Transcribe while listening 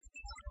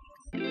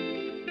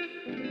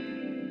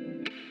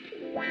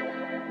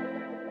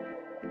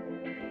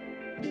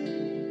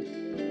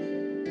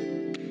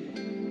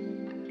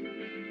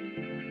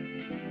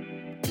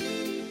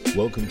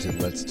Welcome to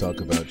Let's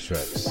Talk About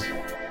Treks,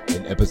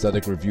 an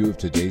episodic review of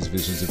today's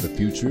visions of the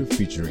future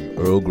featuring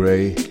Earl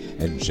Grey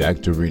and Jack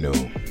Dorino.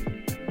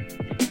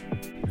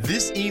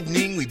 This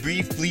evening, we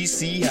briefly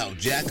see how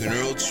Jack and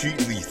Earl treat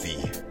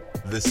Lethe,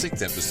 the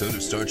 6th episode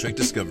of Star Trek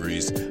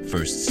Discovery's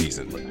first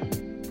season.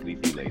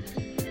 Lethe late.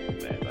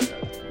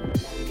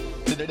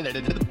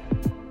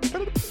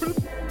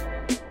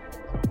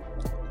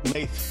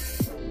 Lathe.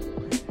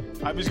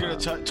 I was going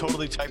to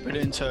totally type it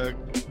into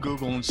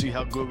Google and see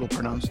how Google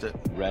pronounced it.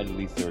 Red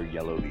Lether,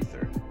 yellow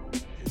Lether.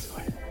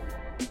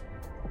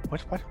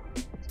 What?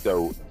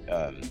 So,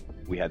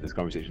 we had this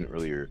conversation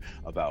earlier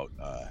about,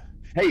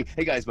 hey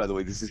guys, by the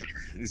way, this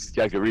is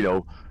Jack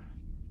Dorino.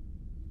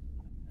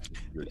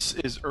 This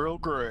is Earl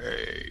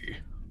Grey.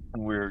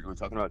 We're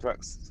talking about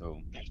Treks, so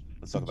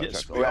let's talk about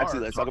Yes, Treks. we are Actually,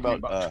 let's talk talking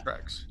about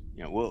Treks.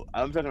 Yeah, well,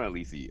 I'm talking about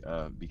Lethe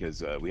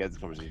because we had this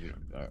conversation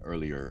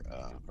earlier,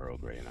 Earl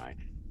Grey and I,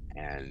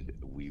 and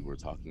we were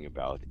talking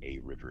about a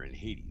river in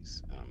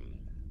Hades,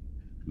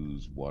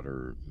 whose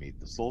water made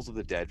the souls of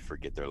the dead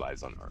forget their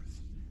lives on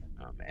Earth,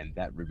 and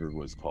that river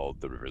was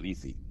called the River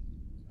Lethe.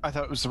 I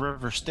thought it was the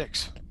River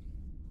Styx.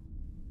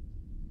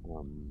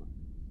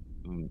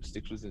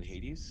 Styx was in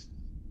Hades.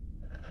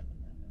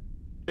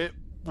 It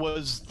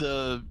was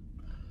the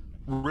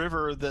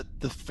river that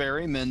the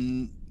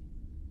ferryman,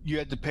 you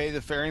had to pay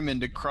the ferryman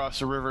to cross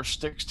the River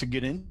Styx to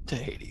get into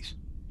Hades.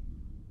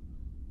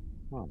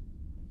 Oh,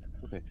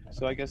 okay.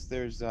 So I guess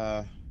there's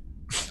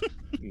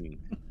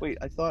wait,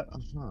 I thought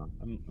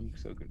I'm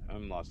so good.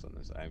 I'm lost on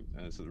this.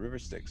 So the River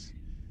Styx.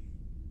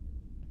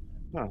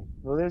 Huh.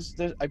 Well, there's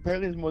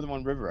apparently there's more than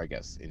one river, I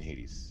guess, in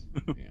Hades.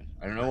 Yeah.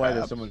 I don't know why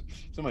there's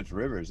so much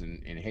rivers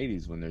in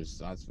Hades when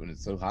it's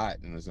so hot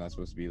and it's not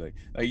supposed to be like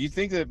you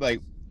think that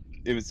like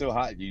if it's so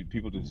hot,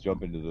 people just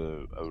jump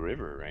into a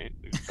river, right?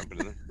 They just jump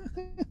into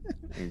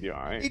and be all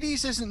right.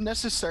 Hades isn't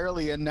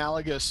necessarily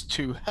analogous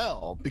to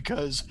hell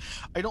because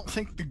I don't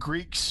think the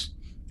Greeks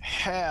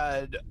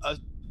had a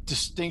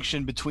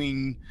distinction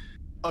between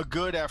a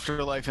good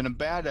afterlife and a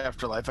bad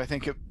afterlife. I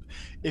think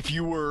if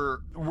you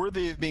were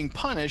worthy of being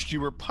punished,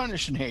 you were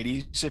punished in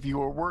Hades. If you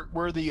were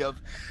worthy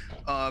of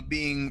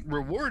being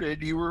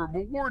rewarded, you were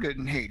rewarded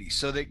in Hades.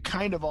 So they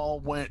kind of all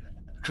went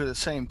to the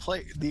same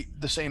place,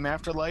 the same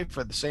afterlife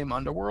or the same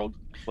underworld.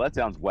 Well, that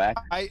sounds whack.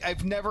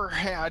 I've never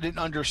had an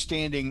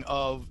understanding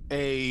of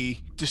a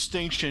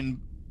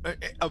distinction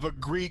of a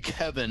Greek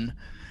heaven.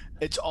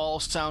 It's all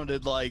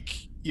sounded like,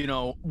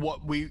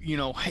 what we,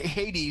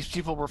 Hades,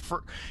 people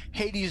refer,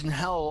 Hades and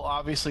hell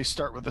obviously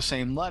start with the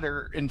same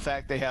letter. In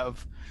fact, they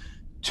have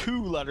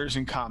two letters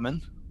in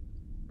common,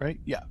 right?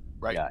 Yeah,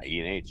 right. Yeah, E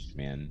and H,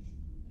 man.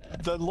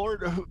 The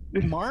Lord,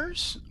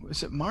 Mars?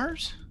 Was it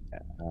Mars?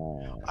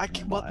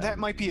 That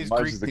might be his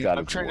Mars Greek is the name. god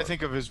I'm of trying war. to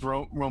think of his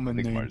Roman I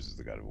think name. Mars is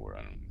the god of war.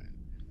 I don't know.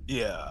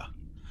 Yeah.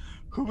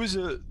 Who was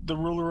the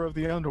ruler of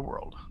the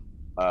underworld?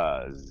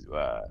 I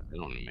don't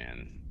know,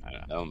 man.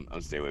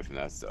 I'll stay away from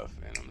that stuff,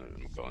 and I'm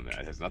not going there.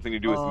 It has nothing to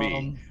do with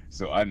me,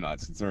 so I'm not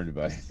concerned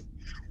about it.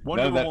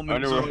 Wonder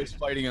Woman was always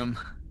fighting him.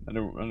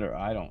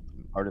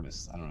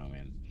 Artemis. I don't know,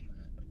 man.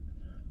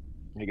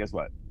 Hey, guess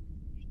what?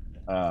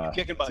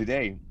 Kicking butt.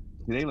 Today,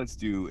 let's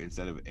do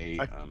instead of a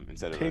Greek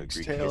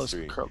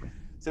history.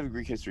 Instead of a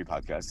Greek history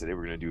podcast, today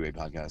we're going to do a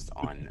podcast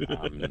on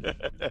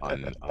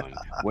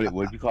what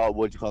would you call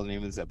the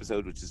name of this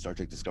episode, which is Star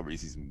Trek Discovery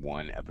Season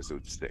 1,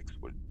 Episode 6.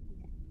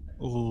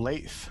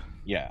 Lathe.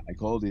 Yeah, I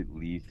called it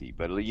Lethe,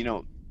 but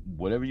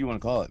whatever you want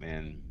to call it,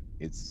 man,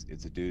 it's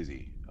a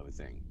doozy of a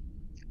thing.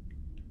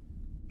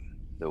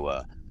 So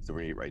we're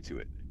gonna get right to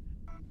it.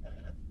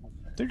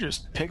 They're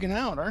just pigging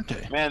out, aren't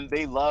they? Man,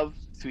 they love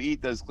to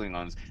eat those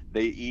Klingons.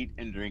 They eat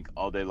and drink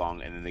all day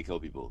long, and then they kill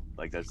people.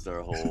 Like that's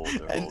their whole.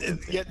 and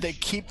yet they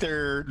keep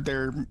their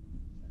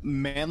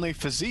manly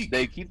physique.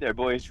 They keep their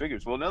boyish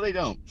figures. Well, no, they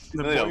don't.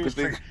 Because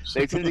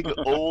they tend to get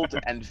old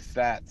and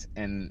fat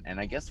and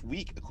I guess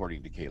weak,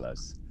 according to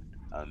Kahless.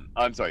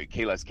 I'm sorry,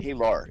 Kahless.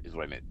 Kalar is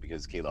what I meant,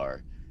 because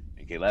Kalar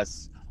and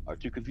Kahless are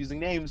two confusing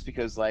names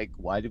because,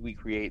 why did we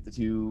create the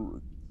two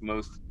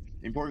most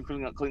important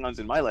Klingons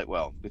in my life?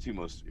 Well, the two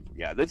most,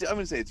 I'm going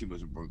to say the two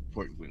most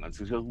important Klingons,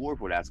 because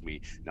Worf would ask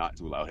me not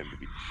to allow him to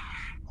be.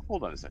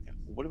 Hold on a second.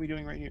 What are we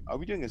doing right here? Are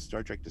we doing a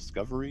Star Trek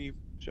Discovery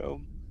show?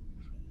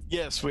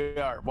 Yes, we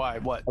are. Why?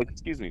 What? Oh,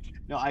 excuse me.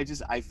 No, I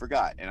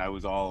forgot, and I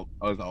was all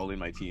in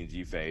my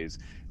TNG phase,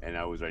 and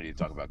I was ready to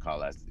talk about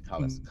Kalar,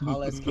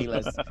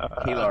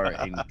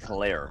 and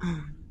Claire,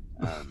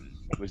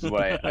 which is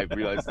what I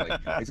realized.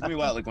 It took me a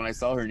while. When I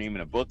saw her name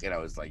in a book, and I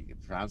was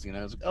pronouncing it, and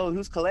I was like, "Oh,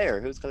 who's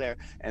Claire? Who's Claire?"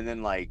 And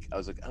then I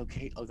was like,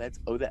 "Okay, that's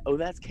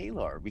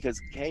Kalar,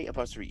 because K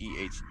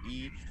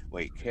apostrophe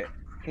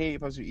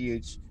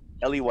apostrophe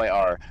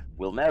EHLEYR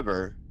will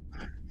never,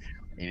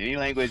 in any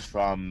language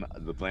from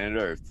the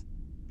planet Earth,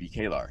 be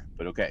Kalar,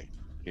 but okay,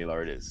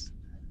 Kalar it is.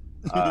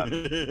 And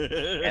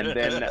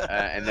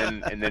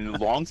then a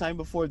long time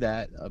before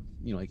that,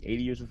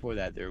 80 years before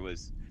that, there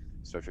was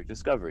Star Trek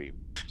Discovery.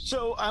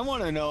 So I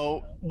want to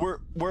know, we're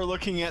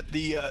looking at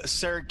the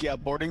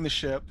Sarek, boarding the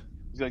ship.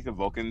 Like the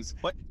Vulcans'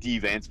 What?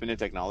 advancement in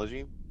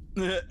technology.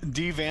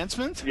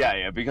 De-advancement?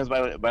 Yeah, because by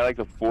like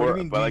the What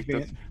do you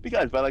mean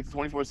because by like the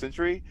 24th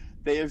century,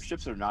 their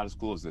ships are not as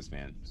cool as this,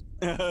 man.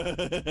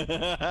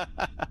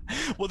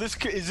 Well,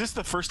 is this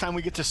the first time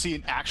we get to see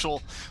an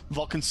actual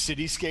Vulcan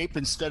cityscape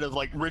instead of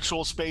like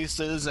ritual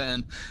spaces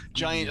and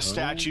giant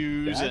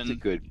statues? That's a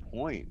and good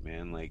point,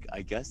 man. Like,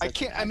 I guess I that's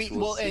can't. an I mean,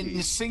 actual well, city.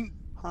 and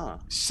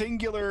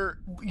singular.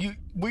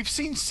 We've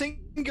seen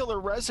singular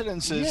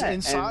residences Yeah,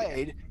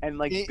 inside and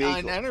like big,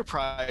 on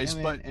Enterprise,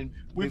 but and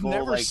we've big old,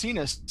 never like, seen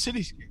a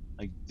cityscape.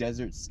 like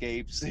desert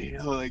scapes. You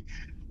know, like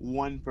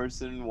one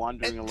person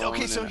wandering alone.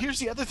 Okay, so here's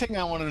the other thing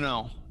I want to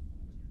know.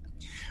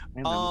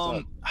 Hey, man, what's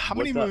up? How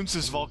many What's up? moons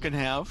does Vulcan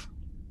have?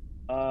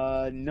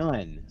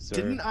 None, sir.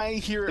 Didn't I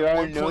hear There at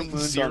are one no point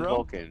moons on zero?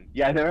 Vulcan.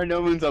 Yeah, there are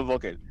no moons on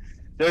Vulcan.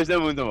 There's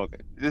no moons on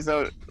Vulcan. There's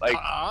no like.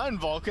 On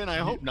Vulcan? I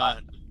hope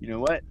not. You know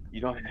what?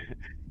 You don't.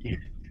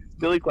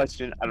 Silly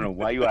question. I don't know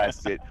why you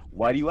asked it.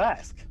 Why do you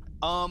ask?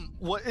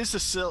 What is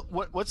the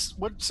what's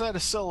that a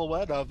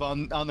silhouette of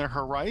on their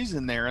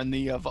horizon there and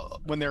the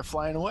when they're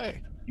flying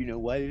away? You know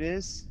what it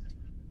is?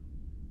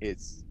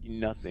 It's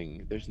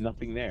nothing. There's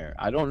nothing there.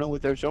 I don't know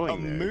what they're showing A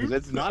there. moon? 'Cause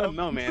it's not a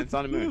moon, man. It's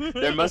not a moon.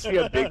 There must be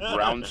a big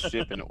brown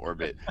ship in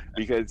orbit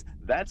because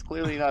that's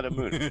clearly not a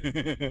moon.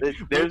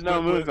 There's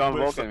no moons on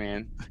Vulcan,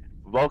 man.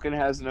 Vulcan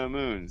has no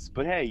moons.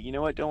 But hey, you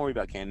know what? Don't worry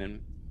about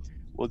canon.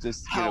 We'll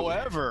just.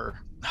 However,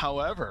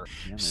 Yeah,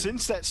 man.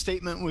 since that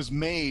statement was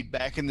made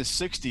back in the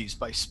 60s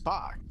by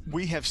Spock,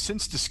 we have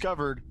since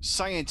discovered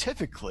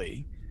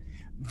scientifically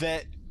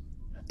that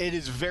it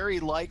is very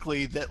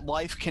likely that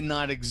life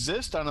cannot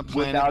exist on a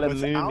planet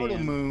Without a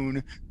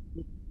moon,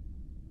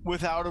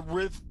 without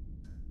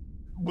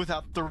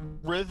the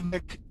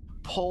rhythmic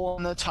pull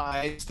on the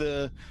tides,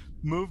 the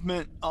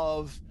movement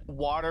of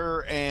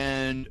water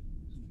and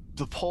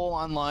the pull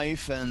on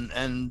life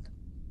and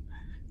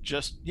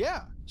just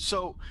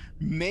so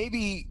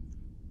maybe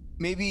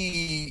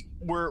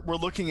we're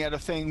looking at a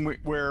thing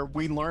where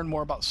we learn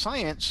more about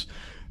science.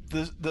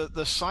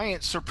 The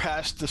science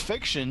surpassed the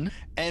fiction,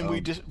 and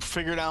we just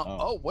figured out,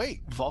 oh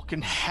wait,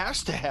 Vulcan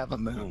has to have a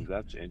moon.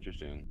 That's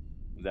interesting.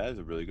 That is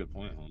a really good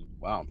point.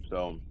 Wow.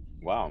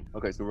 Wow.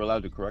 Okay, so we're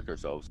allowed to correct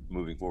ourselves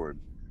moving forward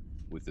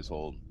with this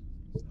whole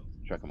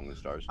Trek Among the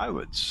Stars. I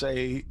would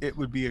say it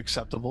would be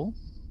acceptable.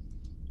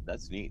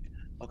 That's neat.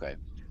 Okay,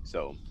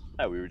 so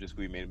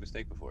we made a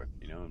mistake before,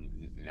 you know.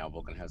 And now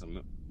Vulcan has a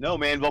moon. No,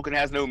 man, Vulcan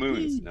has no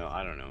moons. No,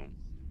 I don't know.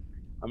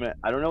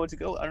 I don't know what to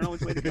go. I don't know which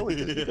way to go with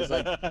this because,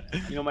 like,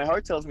 you know, my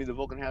heart tells me that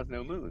Vulcan has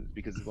no moons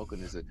because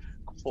Vulcan is a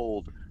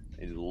cold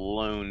and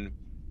loner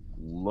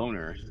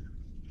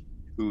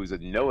who is a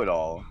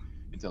know-it-all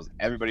and tells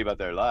everybody about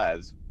their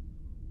lives,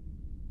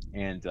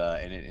 and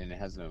it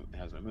has no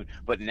moon.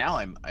 But now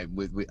I'm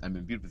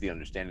imbued with the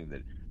understanding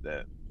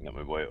that you know,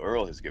 my boy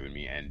Earl has given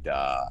me, and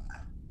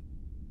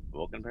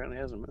Vulcan apparently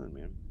has a moon,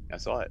 man. I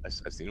saw it.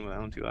 I've seen it with my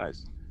own two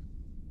eyes.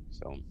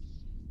 So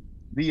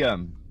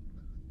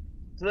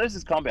so there's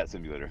this combat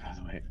simulator, by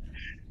the way,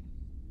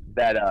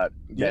 that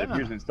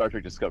appears in Star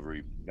Trek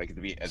Discovery, like at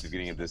the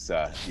beginning of this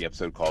the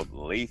episode called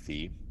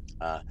Lethe,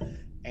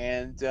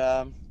 and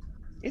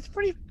it's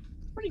pretty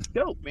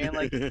dope, man.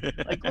 Like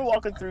we're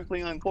walking through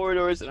Klingon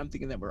corridors, and I'm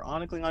thinking that we're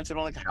on a Klingon ship.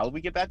 I'm like, how did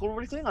we get back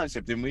over to Klingon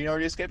ship? Didn't we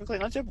already escape a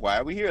Klingon ship? Why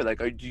are we here? Like,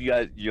 are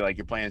your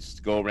plans just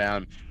to go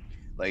around,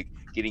 like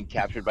getting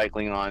captured by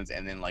Klingons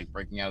and then like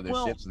breaking out of their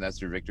ships, and that's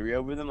your victory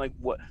over them? Like,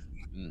 what?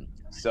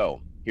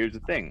 So here's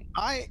the thing.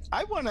 I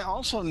want to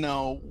also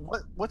know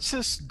what's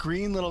this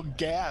green little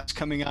gas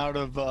coming out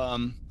of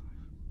the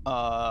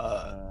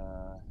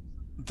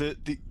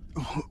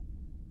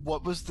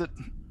what was the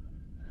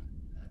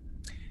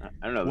I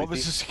don't know. What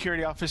was the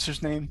security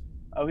officer's name?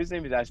 Oh, his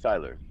name is Ash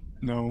Tyler.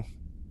 No.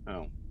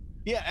 Oh.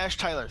 Yeah, Ash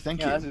Tyler.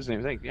 Thank you. Yeah, that's his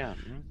name. Yeah.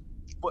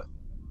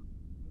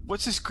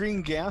 What's this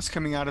green gas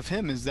coming out of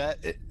him? Is that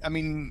it? I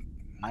mean,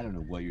 I don't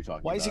know what you're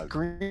talking about. Why is it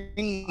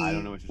green? I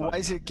don't know what you're talking about. Why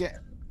is it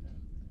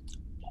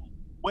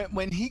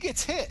when he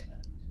gets hit?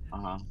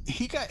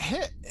 He got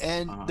hit,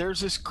 and there's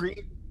this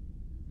green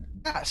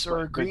gas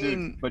or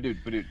green. But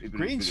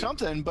dude,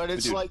 something. But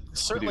it's like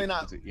certainly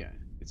not.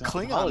 It's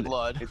Klingon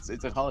blood. It's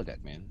a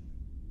holodeck, man.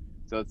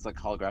 So it's like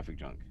holographic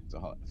junk. It's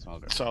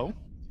holographic. So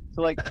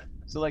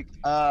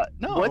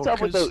no. What's up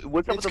with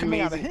the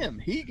coming out of him?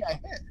 He got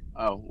hit.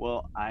 Oh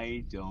well,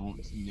 I don't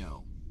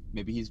know.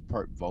 Maybe he's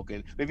part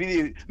Vulcan.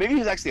 Maybe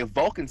he's actually a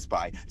Vulcan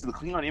spy to the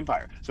Klingon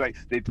Empire. So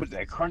they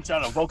crunched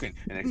out a Vulcan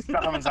and they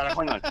stuck him inside a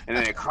Klingon, and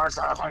then they crunched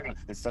out a Klingon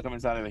and stuck him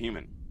inside of a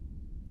human.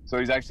 So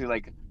he's actually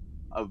like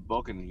a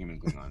Vulcan human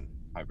Klingon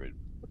hybrid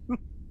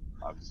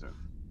officer.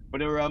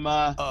 Whatever.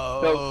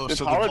 So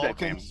the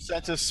Vulcan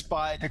sent a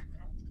spy to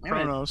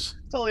Kronos.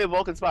 It's totally a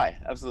Vulcan spy.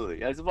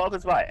 Absolutely, yeah, it's a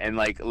Vulcan spy, and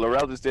like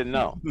L'Rell just didn't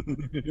know.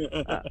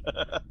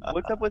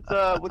 What's up with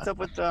the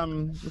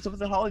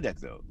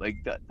holodeck though?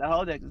 Like the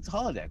holodeck, it's a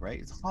holodeck,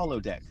 right? It's a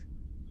holodeck.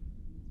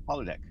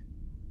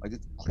 Like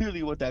it's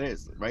clearly what that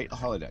is, right? A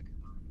holodeck,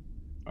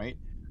 right?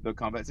 The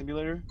combat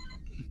simulator.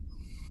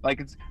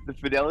 Like it's the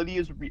fidelity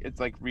is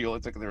it's like real.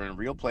 It's like they're in a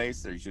real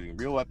place. They're shooting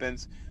real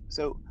weapons.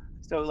 So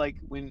like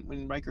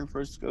when Riker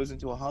first goes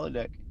into a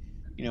holodeck,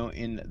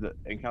 in the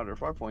Encounter at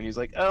Farpoint, he's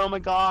like, "Oh my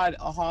God,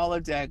 a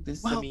holodeck! This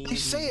is Well, amazing." they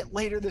say it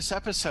later this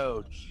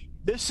episode.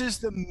 This is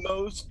the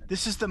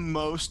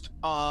most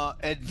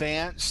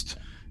advanced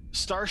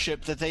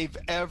starship that they've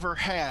ever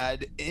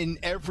had in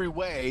every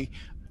way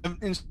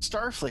in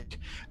Starfleet.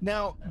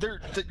 Now,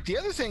 the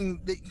other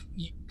thing that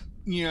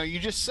you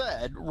just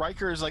said,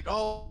 Riker is like,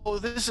 "Oh,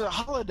 this is a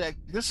holodeck.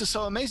 This is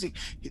so amazing."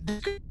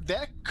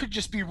 That could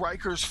just be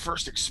Riker's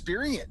first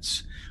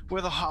experience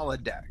with a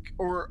holodeck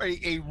or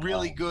a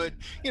really good.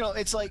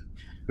 It's like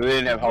they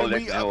didn't have when holodecks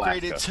we in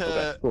upgraded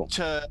Alaska. Okay, cool.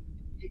 to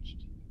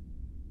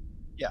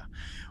yeah.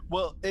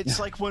 Well, it's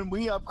like when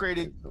we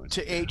upgraded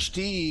to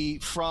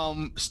HD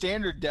from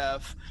standard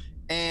def,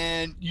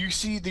 and you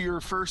see your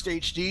first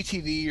HD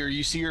TV or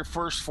you see your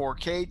first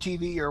 4K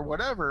TV or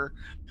whatever.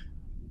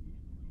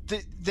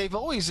 They've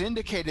always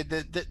indicated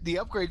that the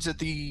upgrades that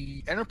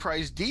the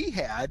Enterprise D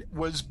had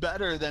was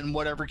better than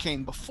whatever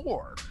came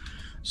before.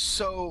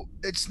 So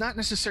it's not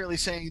necessarily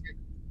saying.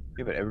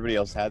 Yeah, but everybody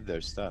else had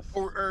their stuff.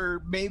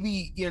 Or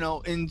maybe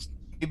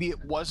maybe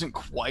it wasn't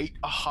quite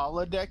a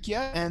holodeck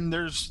yet, and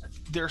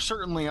there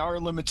certainly are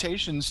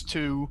limitations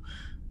to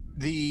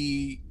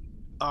the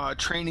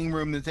training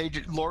room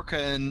that Lorca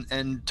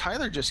and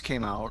Tyler just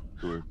came out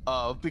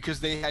of, because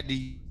they had to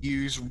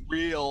use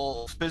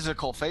real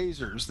physical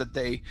phasers that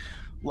they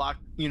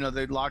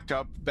locked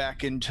up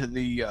back into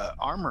the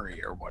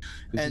armory or what.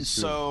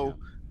 So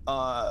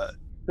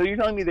you're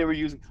telling me they were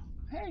using?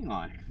 Hang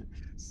on.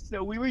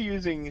 So we were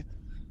using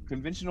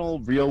conventional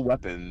real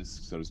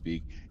weapons, so to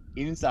speak,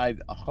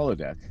 inside a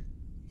holodeck,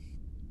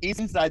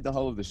 inside the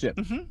hull of the ship.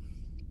 Mm-hmm.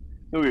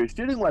 So we were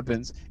shooting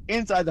weapons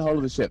inside the hull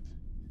of the ship,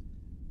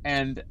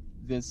 and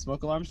the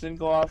smoke alarms didn't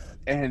go off,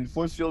 and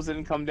force fields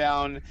didn't come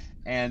down.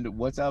 And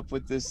what's up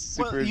with this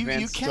super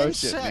advanced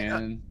starship,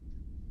 man?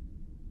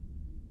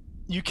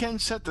 You can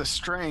set the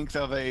strength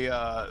of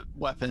a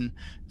weapon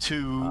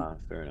to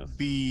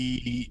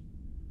be,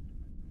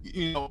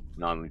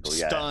 non-lethal,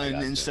 stun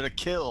instead of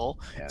kill.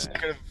 It's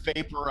not going to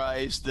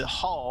vaporize the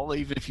hull,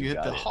 even if you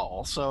hit the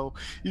hull. So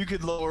you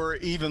could lower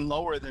even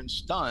lower than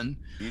stun,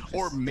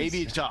 or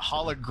maybe it's a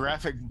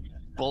holographic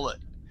bullet,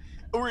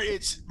 or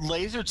it's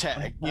laser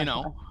tag.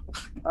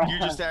 You're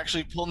just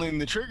actually pulling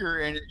the trigger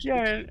and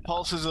it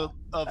pulses of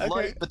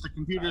light, but the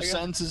computer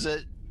senses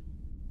it.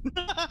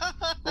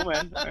 Cool,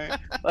 man. All right.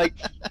 Like,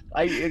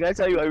 I gotta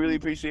tell you, I really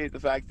appreciate the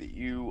fact that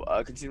you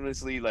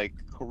continuously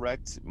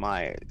correct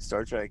my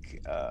Star Trek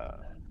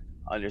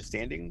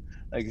understanding.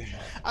 Like,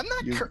 I'm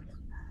not. You're correcting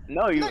it.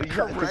 No, you're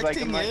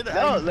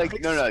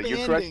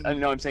correct.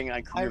 No, I'm saying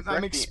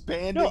I'm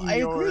expanding. No, I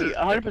agree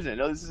 100%.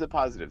 No, this is a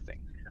positive thing.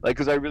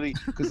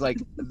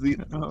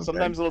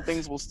 Sometimes little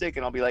things will stick,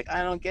 and I'll be like,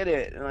 I don't get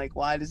it, and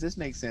why does this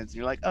make sense? And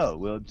you're like, oh,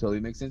 well, it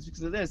totally makes sense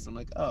because of this. I'm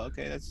like, oh,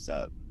 okay, that's what's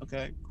up.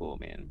 Okay, cool,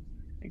 man.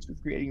 Thanks for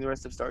creating the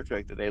rest of Star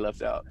Trek that they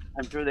left out.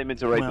 I'm sure they meant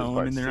to write those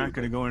parts. They're not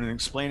going to go in and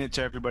explain it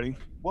to everybody.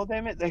 Well,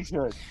 damn it, they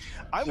should.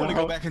 I want to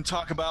go back and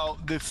talk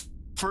about the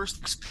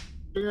first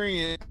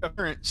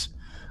appearance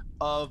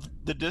of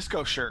the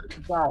disco shirt.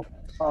 Wow.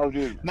 Oh,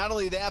 dude. Not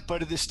only that,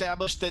 but it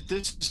established that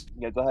this.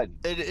 Yeah, go ahead.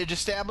 It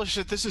established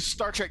that this is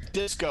Star Trek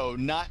Disco,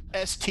 not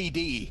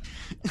STD.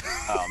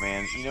 Oh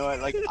man, you know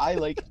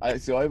what?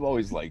 So I've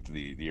always liked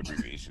the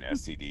abbreviation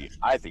STD.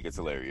 I think it's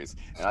hilarious,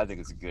 and I think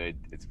it's a good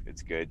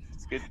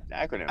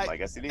acronym,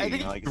 like STD. I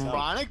think it's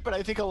ironic, but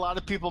I think a lot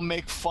of people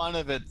make fun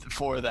of it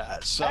for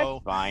that.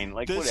 So that's fine.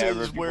 This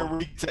whatever. is where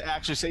we to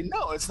actually say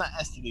no, it's not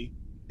STD.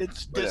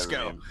 It's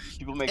disco. Man.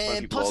 People make fun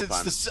of people plus all the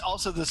time. it's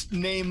also the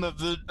name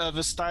of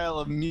a style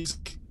of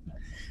music.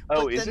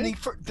 Oh, but is it?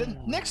 The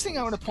next thing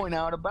I want to point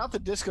out about the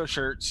disco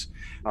shirts,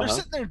 they're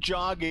sitting there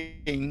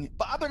jogging,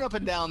 bobbing up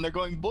and down. They're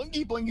going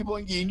boingy, boingy,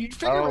 boingy. And you'd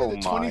figure in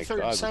the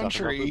 23rd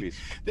century,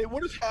 they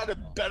would have had a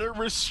better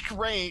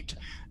restraint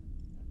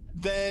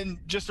than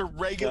just a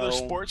regular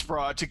sports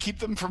bra to keep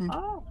them from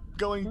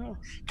going,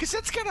 because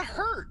that's going to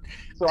hurt.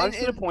 So I'm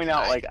just going to point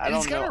out, I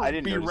don't know. I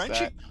didn't be notice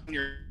wrenching that.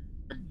 your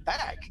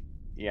back.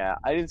 Yeah,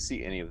 I didn't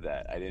see any of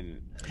that. I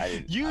didn't.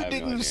 You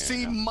didn't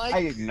see Mike.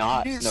 I did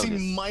not. You didn't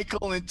see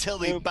Michael and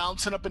Tilly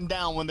bouncing up and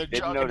down when they're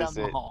jogging down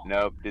the hall.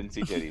 Nope, didn't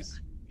see titties.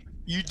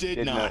 You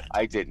did not.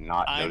 I did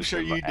not. I'm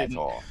sure you didn't. At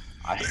all.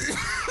 I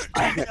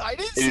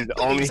didn't see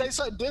titties. I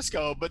saw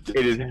disco, but the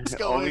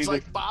disco is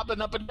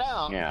bobbing up and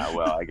down. Yeah,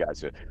 well, I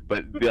got you.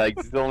 But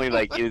it's only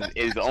it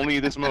is only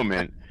this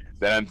moment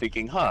that I'm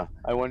thinking, I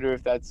wonder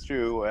if that's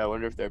true. I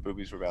wonder if their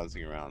boobies were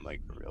bouncing around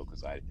for real,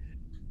 because I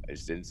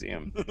just didn't see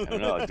him. I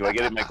don't know. Do I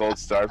get my gold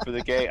star for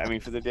the day?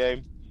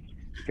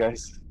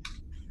 Because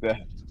the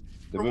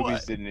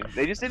movies didn't.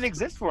 They just didn't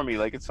exist for me.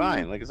 It's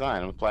fine. It's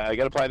fine. I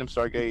got a Platinum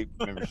Stargate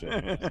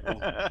membership.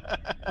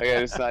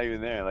 It's not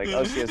even there.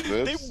 Oh, she has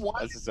boobs. That's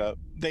what's up.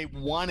 They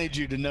wanted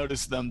you to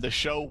notice them. The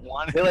show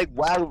wanted. They're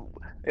wow.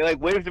 They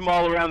waved them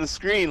all around the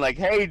screen.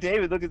 Hey,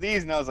 David, look at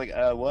these. And I was like,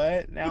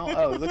 what now?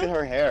 Oh, look at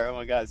her hair. Oh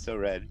my God, it's so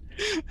red.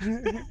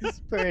 It's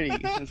pretty.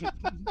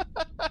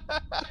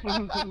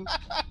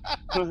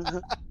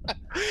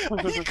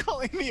 Are you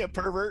calling me a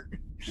pervert?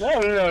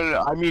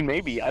 No. I mean,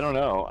 maybe. I don't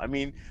know. I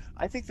mean,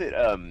 I think that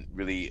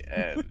really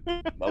a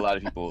lot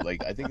of people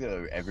like. I think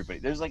that everybody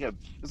there's like a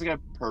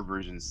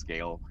perversion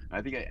scale.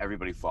 I think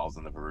everybody falls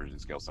on the perversion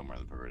scale somewhere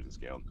on the perversion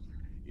scale,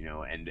 you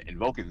know. And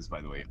Vulcans,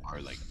 by the way,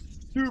 are like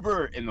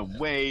super in the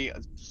way,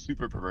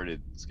 super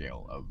perverted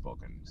scale of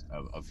Vulcans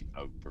of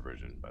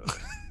perversion. By the way,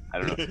 I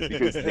don't know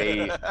because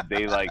they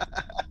like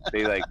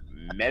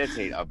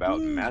meditate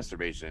about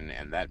masturbation,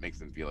 and that makes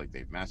them feel like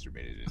they've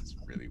masturbated. And it's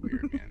really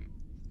weird, man.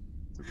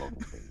 It's a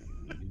Vulcan thing.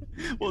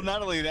 Well,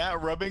 not only that,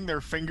 rubbing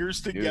their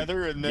fingers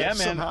together and then yeah, man.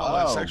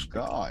 somehow Oh sexual.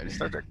 God,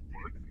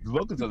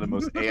 Vulcans are the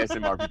most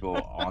ASMR people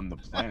on the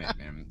planet,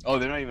 man. Oh,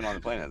 they're not even on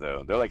the planet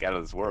though. They're like out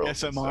of this world.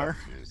 ASMR.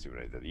 See what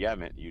I did? Yeah,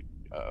 man. Here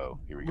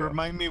we go.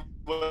 Remind me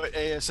what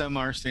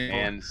ASMR stands for.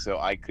 And so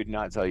I could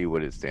not tell you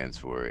what it stands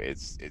for. What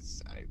does it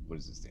stand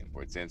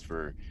for? It stands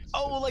for.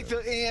 Like the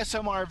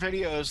ASMR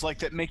videos, like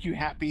that make you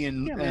happy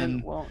and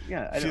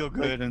feel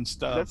good and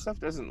stuff. That stuff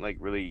doesn't like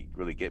really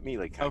get me.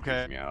 Like kind of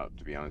freaks me out,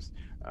 to be honest.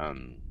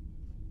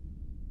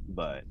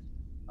 But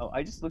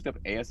I just looked up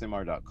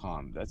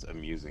ASMR.com. That's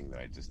amusing that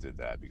I just did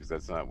that because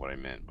that's not what I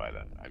meant by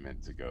that. I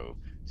meant to go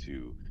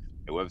to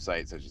a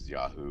website such as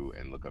Yahoo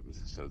and look up.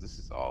 So this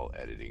is all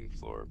editing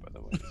floor, by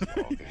the way.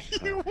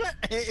 You went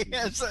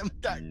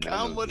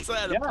ASM.com? What's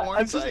that? A porn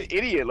I'm just an site?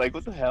 idiot. Like,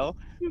 what the hell?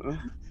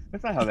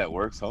 That's not how that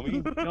works, homie.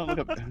 You don't look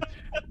up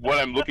what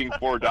I'm looking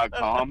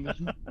for.com.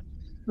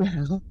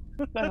 That's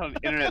not how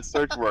internet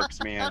search works,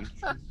 man.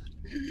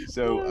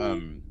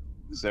 So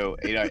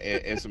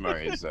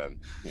ASMR is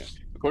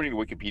according to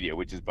Wikipedia,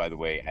 which is, by the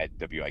way, at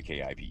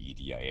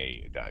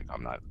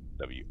wikipedia.com, not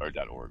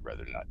 .org,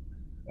 rather, not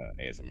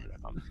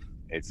ASMR.com.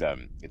 It's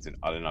an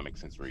autonomic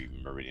sensory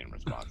meridian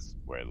response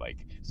where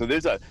like so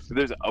this is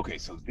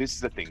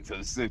the thing. So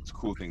this is a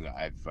cool thing that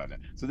I've found out.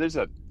 So there's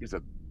a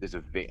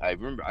I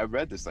remember I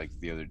read this like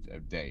the other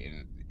day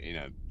in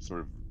a sort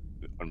of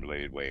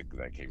unrelated way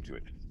that I came to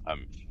it.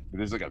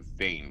 There's like a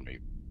vein,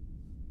 right?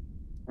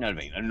 Not a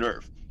vein, a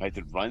nerve, right?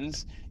 That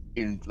runs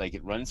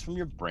it runs from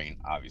your brain,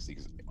 obviously,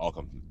 because it all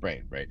comes from the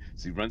brain, right?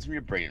 So it runs from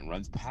your brain and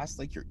runs past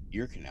like your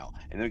ear canal,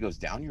 and then it goes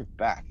down your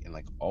back and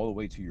like all the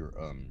way to your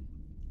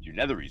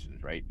nether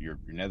regions, right? Your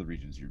nether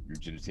regions, your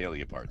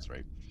genitalia parts,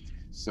 right?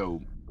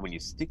 So when you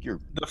stick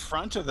the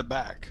front or the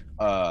back?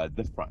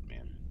 The front,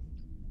 man.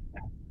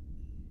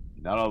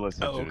 Not all of us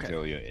have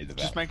genitalia in the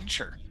back. Just making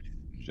sure.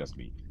 Just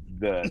me.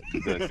 The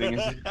thing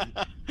is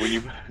when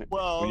you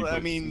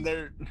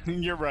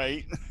you're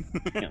right.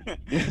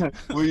 Yeah.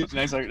 Well,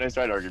 nice try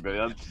to argue,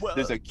 but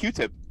there's a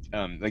Q-tip.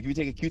 Like if you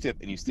take a Q-tip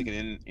and you stick it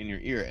in your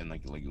ear and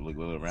like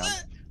wiggle it around,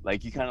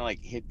 like you kind of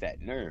like hit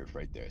that nerve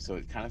right there. So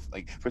it kind of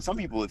like for some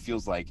people it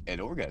feels like an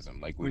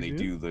orgasm, like when they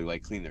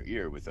like clean their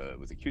ear with a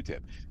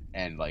Q-tip,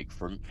 and like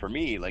for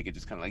me like it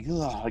just kind of like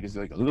it's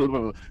like a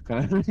little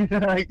kind of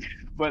like,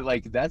 but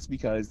like that's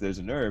because there's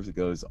a nerve that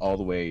goes all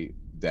the way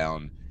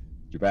down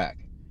your back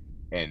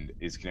and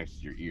is connected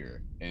to your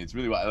ear, and it's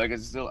really like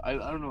it's still I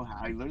don't know how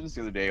I learned this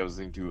the other day. I was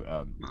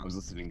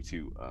listening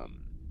to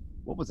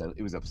what was that?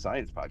 It was a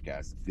science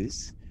podcast.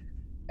 This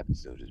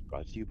episode is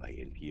brought to you by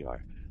NPR.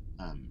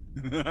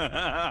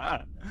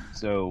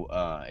 So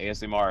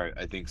ASMR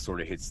I think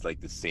sort of hits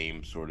like the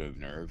same sort of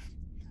nerve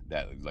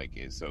that like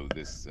is so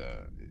this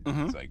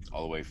it's like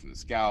all the way from the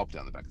scalp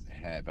down the back of the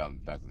head, down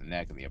the back of the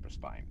neck and the upper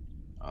spine.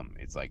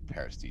 It's like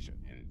paresthesia,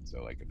 and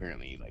so like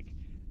apparently like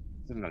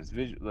sometimes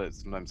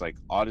like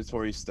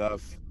auditory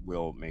stuff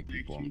will make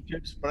people.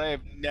 But I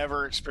have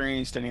never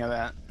experienced any of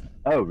that.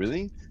 Oh,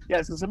 really?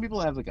 Yeah. So some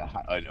people have like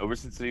an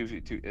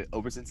oversensitivity to it,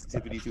 and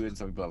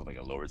some people have like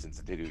a lower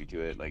sensitivity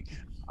to it. Like,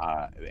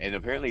 and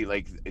apparently,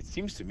 like it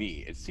seems to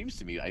me, I seem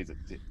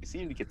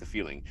to get the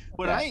feeling.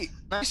 When I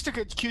stick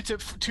a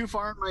Q-tip too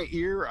far in my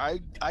ear, I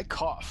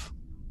cough.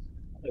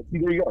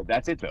 There you go.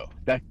 That's it though.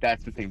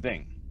 That's the same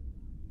thing.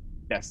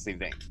 That's the same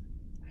thing.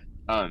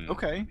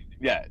 Okay.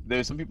 Yeah,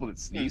 there's some people that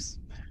sneeze,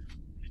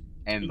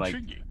 and like,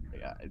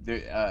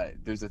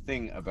 there's a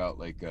thing about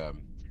like,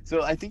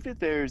 so I think that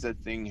there's a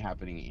thing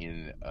happening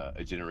in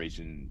a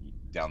generation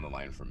down the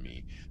line from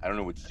me. I don't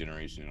know which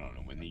generation, I don't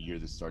know when the year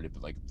this started,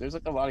 but like, there's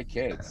like a lot of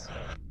kids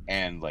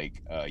and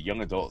like young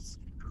adults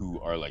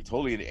who are like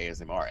totally into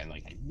ASMR, and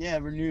like I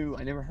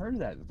never heard of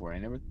that before.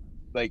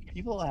 Like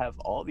people have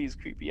all these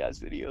creepy ass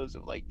videos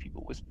of like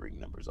people whispering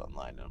numbers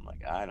online, and I'm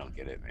like, I don't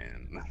get it,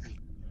 man.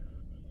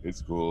 It's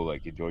cool,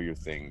 like enjoy your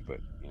thing, but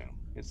you know,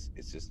 it's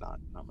just not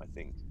my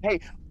thing. Hey,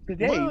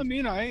 today on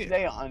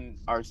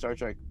our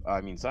science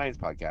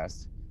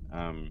podcast,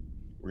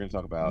 we're gonna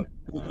talk about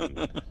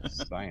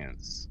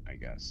science, I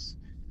guess.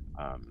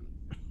 So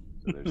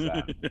there's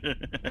that.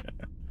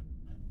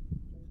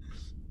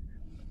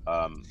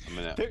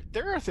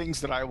 There are things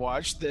that I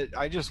watch that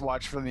I just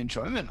watch for the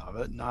enjoyment of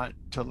it, not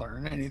to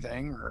learn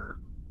anything or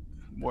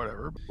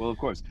whatever. Well, of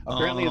course.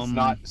 Apparently, it's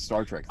not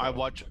Star Trek, though. I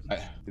watch on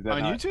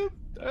YouTube.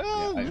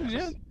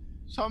 Yeah,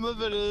 some of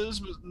it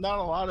is, but not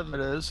a lot of it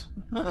is.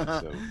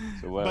 So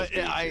what? But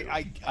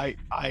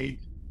I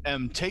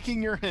am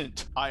taking your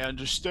hint. I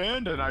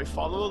understand and I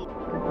follow.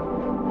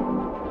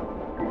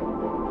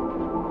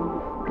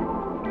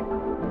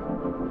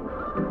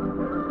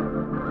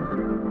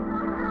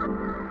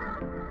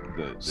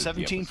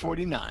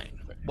 1749.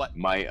 What?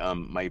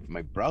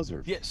 My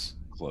browser Yes.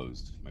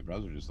 closed. My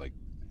browser just like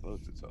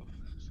closed itself.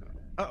 So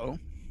Uh-oh.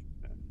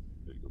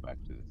 go back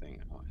to the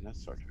thing. Oh, and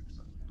that's Star Trek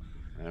stuff.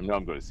 And I know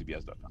I'm going to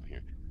CBS.com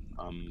here.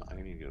 I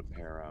need to get a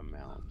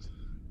Paramount.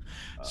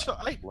 So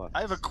I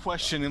have a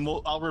question, and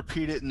I'll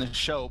repeat it in the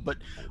show. But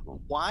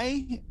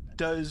why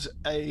does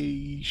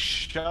a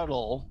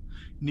shuttle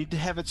need to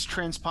have its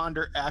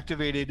transponder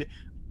activated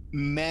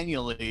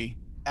manually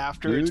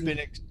after it's been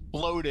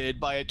exploded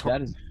by a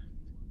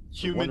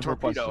human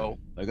torpedo?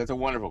 Like, that's a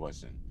wonderful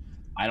question.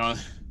 I don't.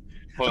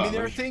 I mean,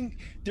 there are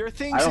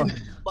things in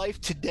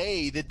life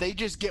today that they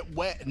just get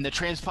wet and the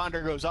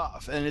transponder goes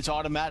off and it's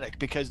automatic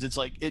because it's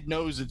like it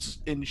knows it's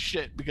in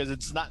shit because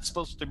it's not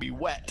supposed to be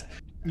wet.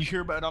 You hear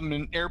about them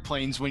in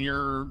airplanes when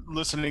you're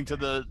listening to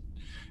the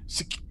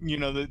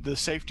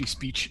safety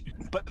speech.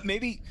 But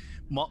maybe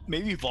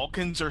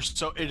Vulcans are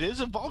so. It is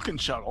a Vulcan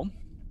shuttle.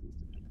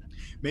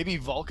 Maybe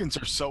Vulcans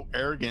are so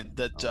arrogant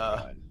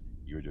that.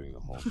 You were doing the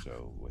whole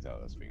show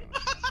without us being on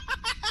it.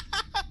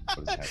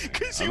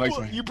 Because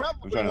you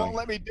probably won't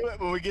let me do it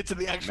when we get to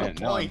the actual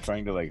point. No, I'm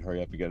trying to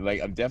hurry up because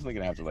I'm definitely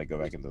gonna have to go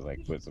back and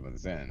put some of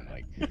this in.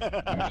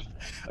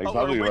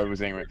 Probably what we're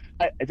saying right.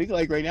 I think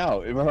right now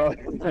we're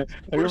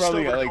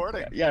probably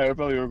recording. We're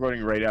probably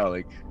recording right now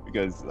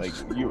because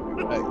you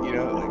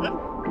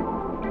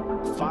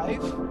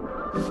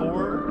 5,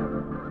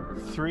 4,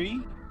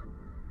 3,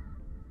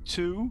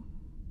 2,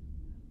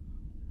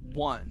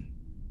 1,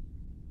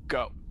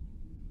 go.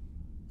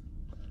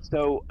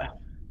 So.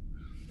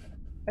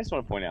 I just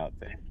want to point out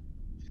that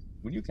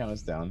when you count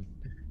us down,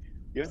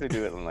 you have to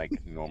do it in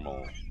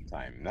normal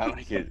time, not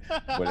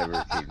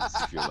whatever cadence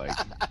you feel like.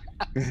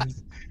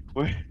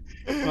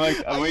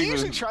 I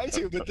usually try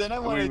to, but then I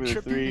want to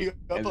trip you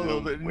up a little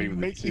bit and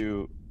make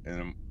two, and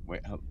then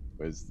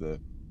where's the?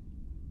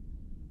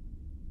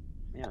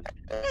 Yeah.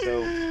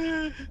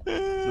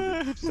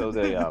 So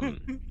they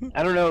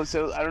I don't know.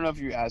 So I don't know if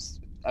you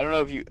asked. I don't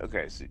know if you.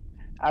 Okay. So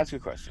ask a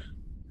question.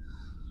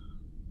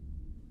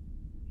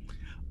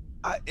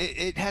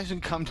 It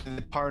hasn't come to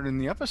the part in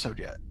the episode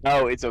yet.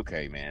 No, it's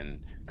okay, man.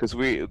 Because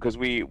we're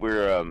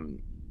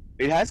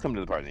it has come to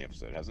the part in the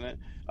episode, hasn't it?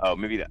 Oh,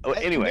 maybe that. Oh,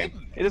 anyway,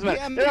 it doesn't matter.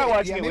 Yeah, they're not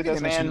watching it with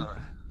us, man.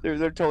 They're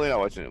totally not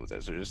watching it with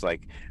us. They're just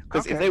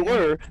because if they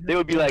were, they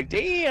would be like,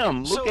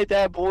 "Damn, look at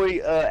that boy,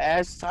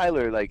 Ash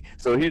Tyler."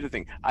 So here's the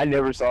thing: I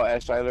never saw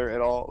Ash Tyler at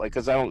all.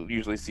 Because I don't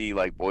usually see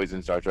boys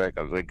in Star Trek.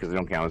 Because they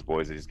don't count as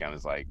boys; they just count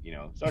as Star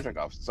Trek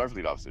officers,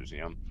 Starfleet officers,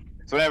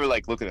 So I never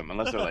look at them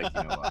unless they're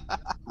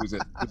who's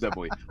that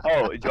boy?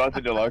 Oh,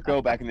 Jonathan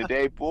DeLarco back in the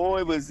day.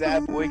 Boy, was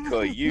that boy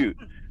cute.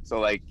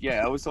 So I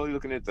was totally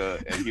looking at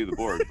Hugh the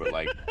Borg, but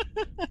I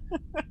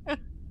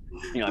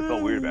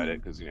felt weird about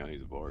it because he's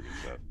a Borg and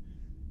stuff.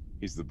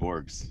 He's the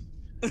Borgs.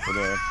 But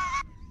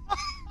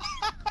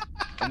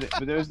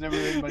but there was never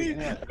anybody.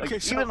 Even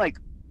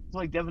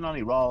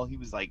Devanani Rawl, he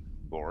was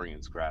boring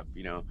and crap, So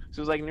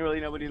it was really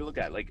nobody to look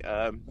at.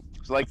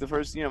 The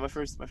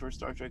first, my first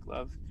Star Trek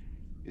love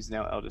is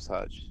now Aldous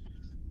Hodge.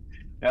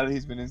 Now that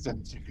he's been in Star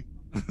Trek.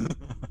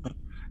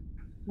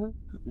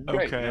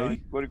 Great,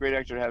 okay. What a great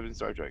actor to have in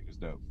Star Trek. It's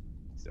dope.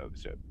 It's dope.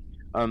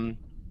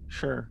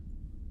 Sure.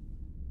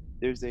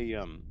 There's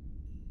a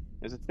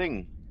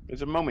thing.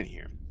 There's a moment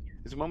here.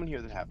 There's a moment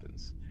here that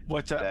happens.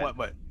 What's that?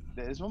 What?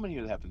 There's a moment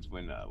here that happens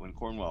when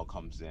Cornwell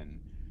comes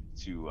in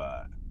to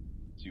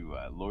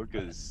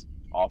Lorca's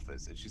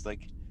office, and she's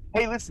like,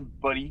 "Hey, listen,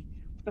 buddy.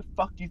 What the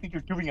fuck do you think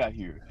you're doing out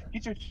here?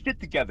 Get your shit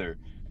together."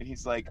 And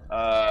he's like,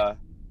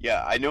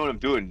 yeah, I know what I'm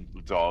doing,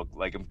 dog.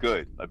 I'm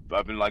good.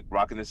 I've been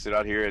rocking this shit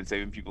out here and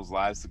saving people's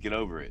lives to get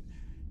over it.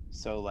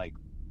 So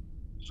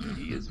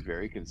she is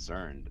very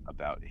concerned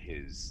about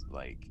his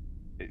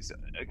she's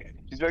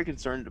very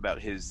concerned about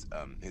his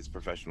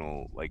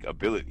professional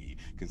ability,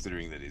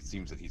 considering that it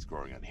seems that he's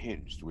growing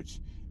unhinged, which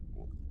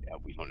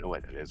we don't know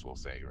what that is. We'll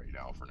say right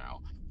now for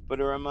now. But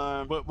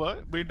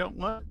what? We don't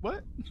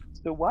what?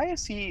 So why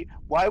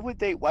would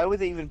they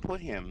even put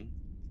him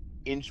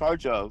in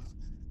charge of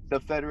the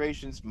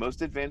Federation's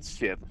most advanced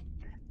ship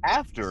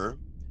after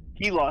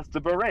he lost to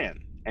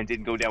Baran and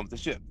didn't go down with the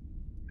ship?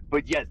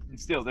 But yet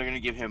still they're going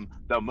to give him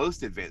the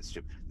most advanced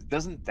ship.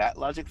 Doesn't that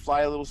logic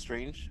fly a little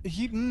strange?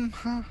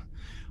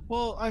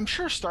 Well, I'm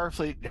sure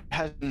Starfleet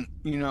hasn't,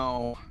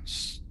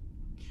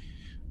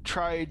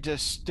 tried to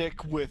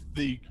stick with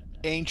the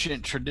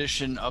ancient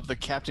tradition of the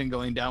captain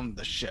going down with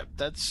the ship.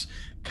 That's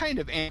kind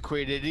of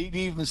antiquated. It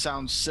even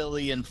sounds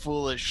silly and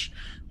foolish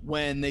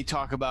when they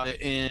talk about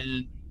it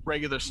in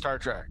regular Star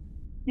Trek.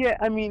 Yeah,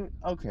 I mean,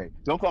 okay.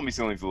 Don't call me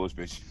silly and foolish,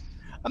 bitch.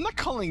 I'm not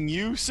calling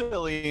you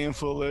silly and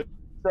foolish.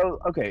 So,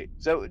 okay.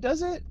 So,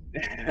 does it?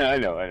 I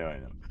know.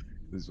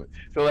 This way.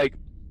 So,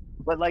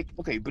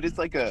 okay, but it's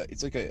like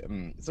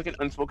an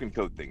unspoken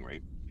code thing,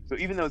 right? So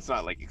even though it's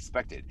not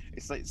expected,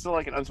 it's still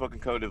an unspoken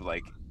code of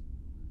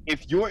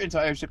if your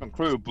entire ship and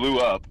crew blew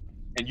up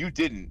and you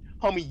didn't,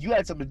 homie, you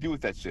had something to do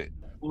with that shit.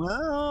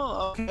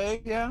 Well,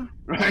 okay, yeah.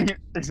 Right?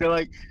 So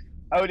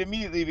I would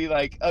immediately be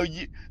oh,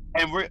 you,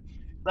 and we're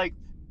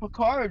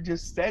Picard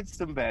just said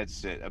some bad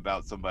shit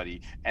about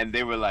somebody, and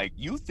they were like,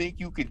 "You think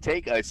you can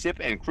take a ship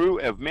and crew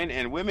of men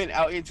and women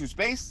out into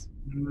space?"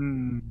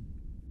 Mm.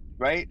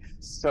 Right?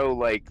 So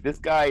like this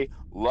guy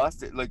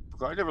lost it. Like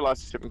Picard never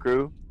lost a ship and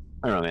crew.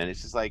 I don't know, man.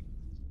 It's just like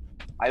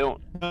I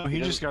don't. No, he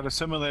just got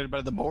assimilated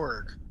by the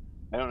Borg.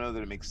 I don't know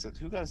that it makes sense.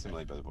 Who got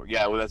assimilated by the Borg?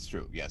 Yeah, well, that's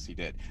true. Yes, he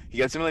did. He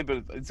got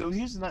assimilated, but so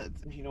here's not.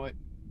 You know what?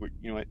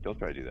 You know what? Don't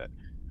try to do that.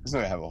 Let's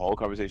not have a whole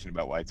conversation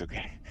about why it's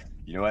okay.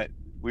 You know what?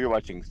 We were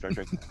watching Star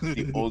Trek,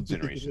 the old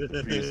generation,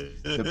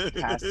 the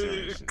past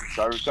generation.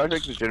 Star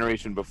Trek, the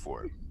generation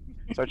before.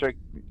 Star Trek,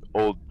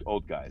 old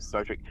guys.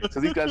 Star Trek. So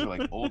these guys are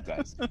like old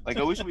guys. Like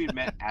I wish we had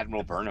met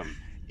Admiral Burnham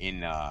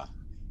in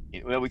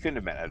well, we couldn't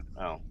have met.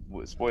 Oh,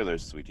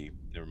 spoilers, sweetie.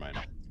 Never mind.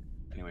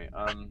 Anyway,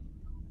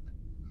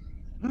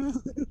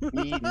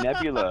 the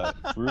nebula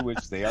through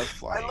which they are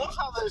flying. I love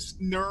how this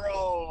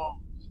neuro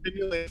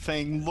stimulate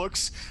thing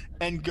looks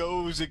and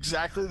goes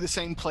exactly the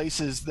same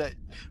places that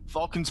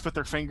Vulcans put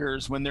their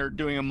fingers when they're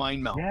doing a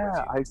mind meld.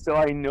 Yeah,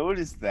 I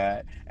noticed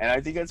that, and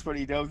I think that's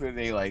pretty dope that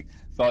they like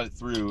thought it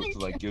through to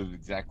like give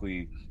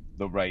exactly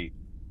the right,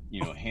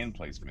 hand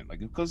placement. Like,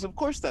 because of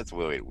course that's the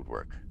way it would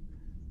work.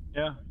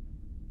 Yeah.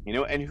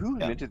 And who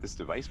invented this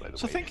device, by the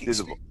way? Thinking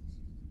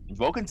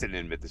Vulcans didn't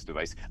invent this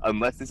device,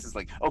 unless this is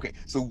like okay.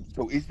 So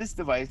is this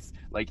device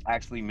like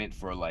actually meant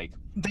for like?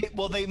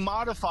 They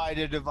modified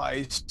a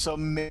device, so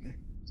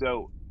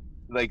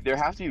like there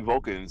have to be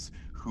Vulcans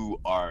who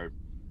are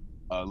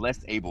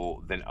less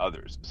able than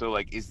others. So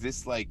like, is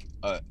this like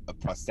a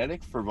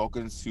prosthetic for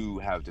Vulcans who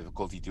have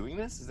difficulty doing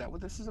this? Is that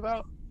what this is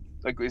about?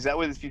 Like, is that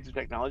where this future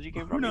technology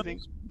came from? You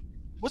think?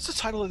 What's the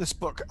title of this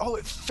book? Oh,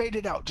 it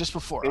faded out just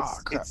before. Crap.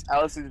 It's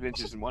Alice's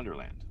Adventures in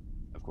Wonderland,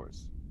 of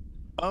course.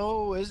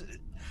 Oh, is it?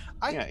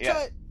 I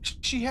thought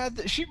she read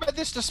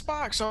this to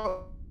Spock,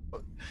 so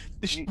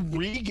did she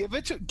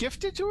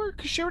gift it to her?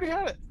 Because she already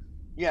had it.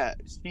 Yeah,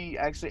 she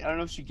actually, I don't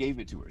know if she gave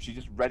it to her. She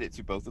just read it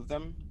to both of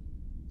them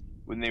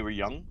when they were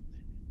young.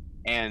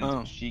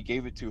 And she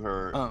gave it to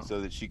her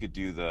so that she could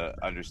do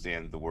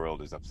understand the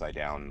world is upside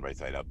down, right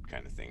side up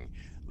kind of thing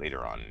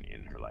later on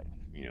in her life.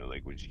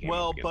 Like when she came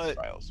up against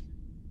trials.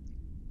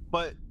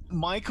 But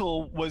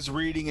Michael was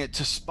reading it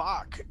to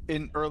Spock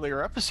in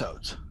earlier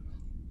episodes.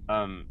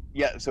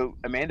 Yeah, so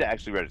Amanda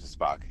actually read it to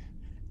Spock,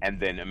 and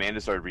then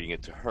Amanda started reading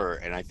it to her,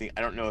 and I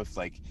don't know if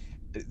like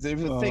there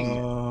was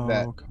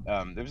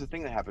a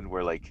thing that happened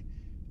where like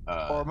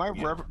or am I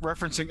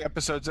referencing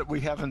episodes that we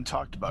haven't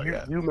talked about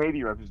yet? You may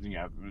be referencing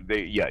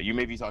you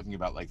may be talking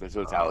about like the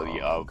totality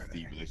of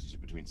the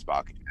relationship between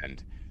Spock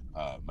and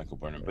Michael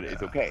Burnham, but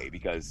it's okay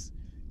because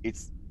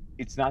it's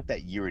not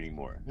that year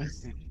anymore.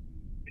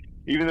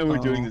 Even though we're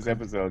doing this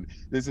episode,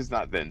 this is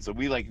not then. So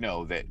we like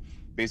know that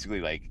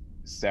basically like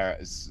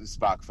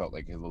Spock felt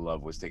like the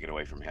love was taken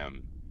away from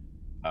him.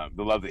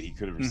 The love that he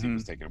could have received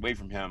was taken away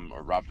from him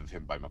or robbed of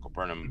him by Michael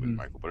Burnham when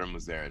Michael Burnham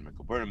was there, and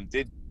Michael Burnham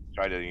did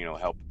try to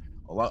help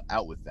a lot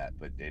out with that,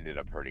 but they ended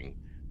up hurting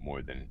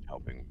more than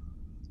helping.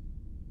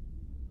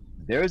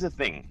 There is a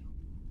thing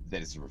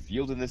that is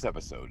revealed in this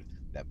episode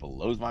that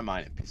blows my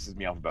mind and pisses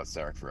me off about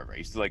Sarek forever. I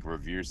used to like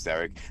revere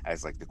Sarek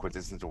as like the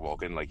quintessential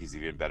Vulcan, like he's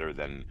even better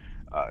than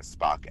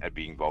Spock at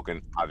being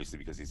Vulcan, obviously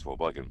because he's full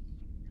Vulcan.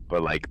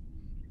 But like,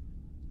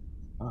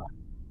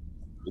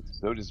 it's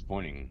so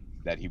disappointing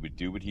that he would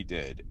do what he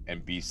did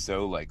and be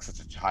so like such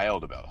a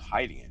child about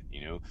hiding it.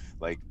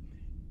 Like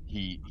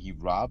he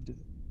robbed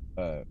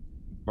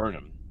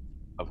Burnham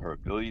of her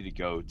ability to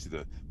go to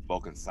the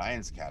Vulcan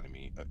Science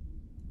Academy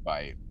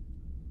by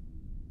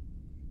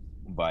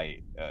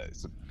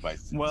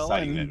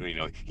deciding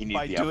that he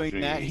needed the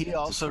opportunity he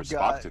also for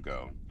Spock to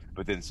go.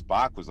 But then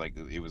Spock was like,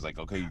 it was like,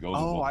 okay, you go to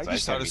the Vulcan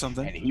Science Academy,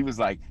 something, and he was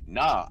like,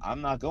 nah,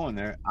 I'm not going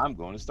there. I'm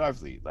going to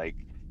Starfleet. Like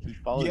he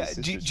followed his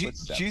sister's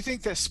footsteps. Do you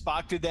think that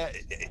Spock did that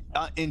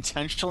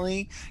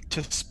intentionally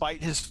to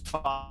spite his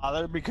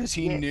father because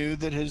he knew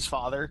that his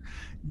father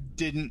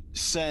didn't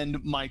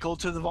send Michael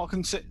to the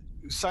Vulcan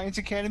Science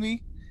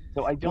Academy?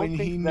 So I don't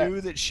think he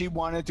knew that she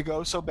wanted to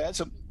go so bad.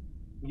 So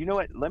you know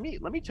what? Let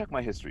me check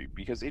my history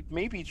because it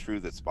may be true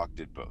that Spock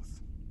did both.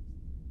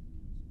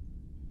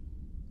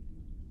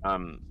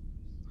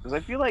 Because I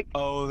feel like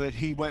that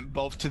he went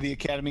both to the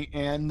Academy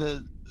and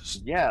the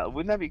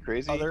wouldn't that be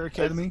crazy? Other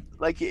Academy?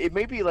 Like it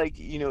may be like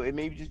it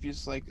may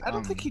just like I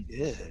don't think he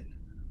did.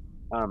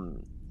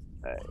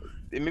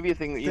 It may be a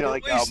thing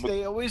that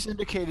they always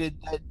indicated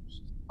that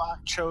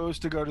Spock chose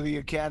to go to the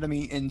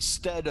Academy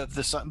instead of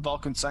the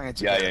Vulcan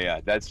Science Academy.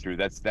 Yeah. That's true.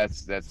 That's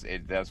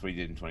it. That's what he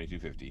did in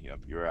 2250. Yep,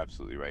 you're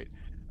absolutely right.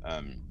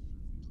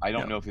 I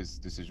don't know if his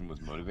decision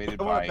was motivated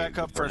by. I want to back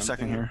up for a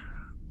second here.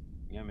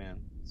 Yeah, man.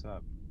 What's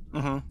up?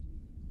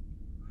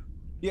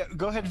 Yeah,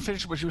 go ahead and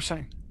finish what you were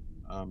saying.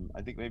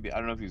 I think maybe I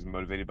don't know if he was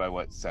motivated by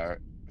what Sarek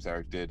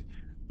did,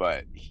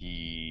 but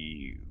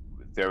I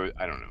don't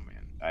know,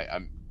 man.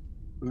 I'm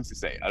who's to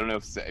say? I don't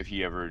know if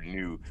he ever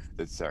knew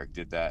that Sarek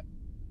did that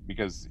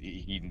because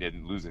he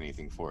didn't lose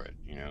anything for it,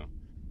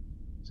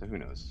 So who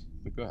knows?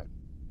 But go ahead.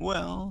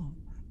 Well,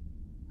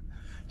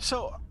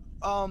 so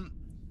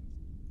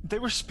they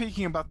were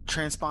speaking about the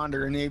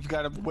transponder, and they've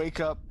got to wake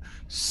up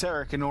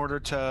Sarek in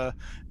order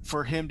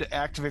for him to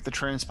activate the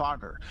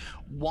transponder.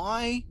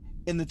 Why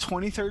in the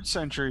 23rd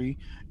century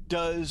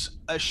does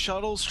a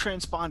shuttle's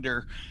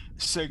transponder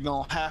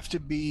signal have to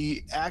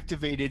be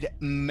activated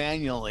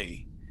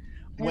manually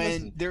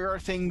when there are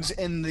things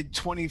in the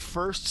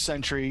 21st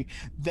century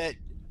that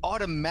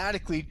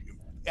automatically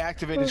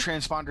activate a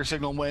transponder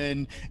signal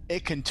when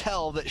it can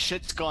tell that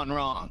shit's gone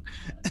wrong?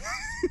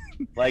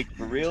 Like,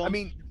 for real? I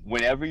mean,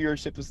 whenever your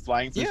ship is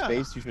flying through Yeah.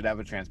 space, you should have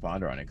a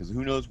transponder on it, because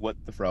who knows what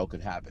the hell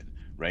could happen,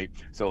 right?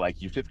 So,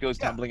 like, your ship goes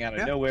tumbling out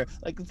of nowhere,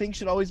 like, the thing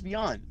should always be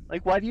on.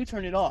 Like, why do you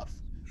turn it off?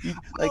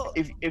 Like, Well,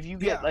 if you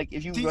get yeah. like,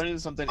 if you The- run into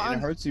something and it I'm-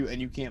 hurts you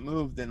and you can't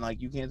move, then,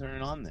 like, you can't turn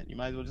it on. Then you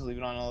might as well just leave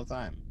it on all the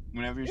time.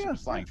 Whenever your ship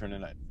is flying, turn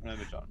it on.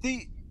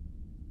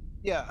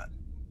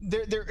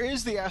 There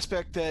is the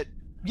aspect that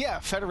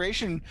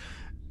Federation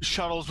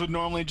shuttles would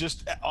normally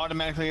just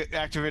automatically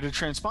activate a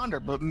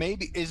transponder, but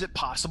maybe is it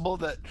possible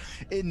that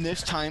in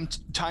this time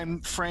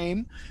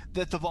frame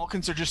that the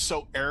Vulcans are just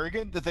so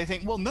arrogant that they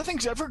think, well,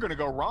 nothing's ever going to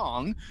go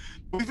wrong.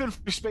 We've been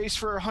through space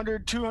for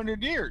 100,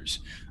 200 years.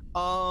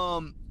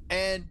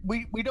 And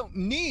we don't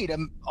need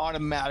an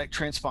automatic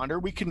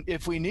transponder. We can,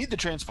 if we need the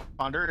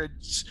transponder,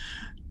 it's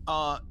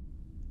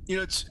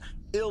it's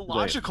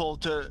illogical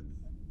to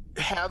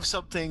have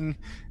something,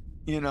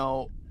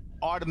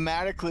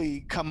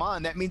 automatically come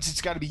on. That means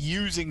it's got to be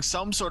using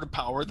some sort of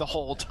power the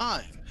whole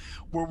time,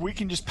 where we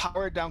can just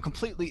power it down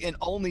completely and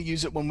only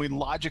use it when we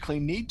logically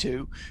need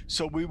to.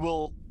 So we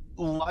will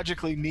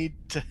logically need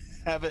to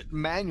have it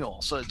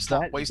manual, so it's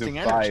not wasting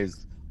energy.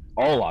 Defies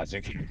all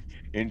logic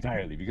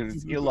entirely, because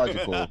it's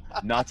illogical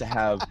not to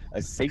have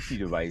a safety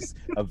device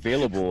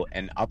available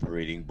and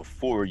operating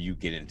before you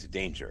get into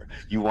danger.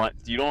 You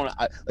don't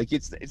like,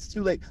 it's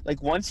too late.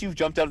 Like, once you've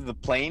jumped out of the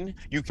plane,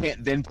 you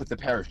can't then put the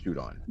parachute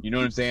on. You know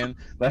what I'm saying?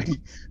 Like,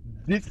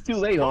 it's too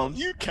late, Holmes.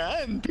 You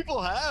can.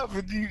 People have.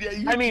 You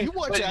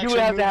watch but action you would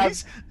have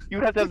movies. you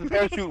would have to have the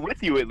parachute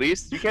with you at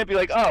least. You can't be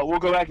like, oh, we'll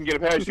go back and get a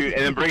parachute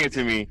and then bring it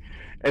to me,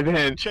 and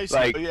then Chasing,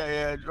 like,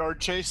 or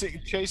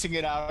chasing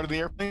it out of the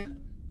airplane.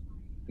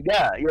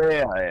 yeah.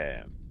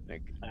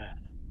 Like,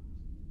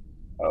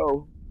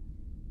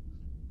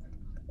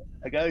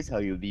 I gotta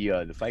tell you,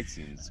 the fight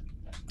scenes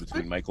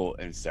between Michael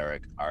and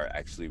Sarek are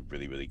actually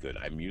really, really good.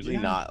 I'm usually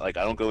not like,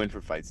 I don't go in for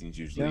fight scenes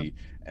usually,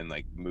 and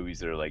like movies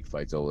that are like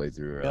fights all the way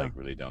through are like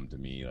really dumb to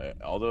me. Like,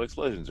 although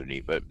explosions are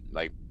neat, but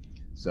like,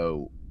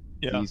 so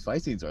these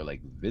fight scenes are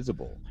like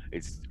visible.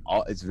 It's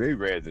very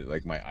rare that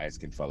like my eyes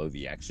can follow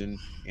the action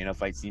in a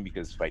fight scene,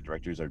 because fight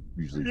directors are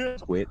usually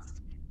twits.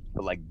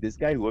 But like, this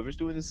guy, whoever's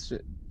doing this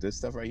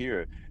stuff right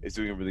here, is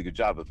doing a really good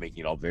job of making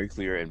it all very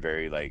clear and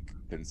very like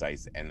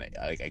concise, and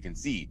like, I can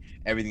see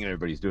everything that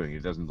everybody's doing.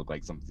 It doesn't look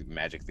like some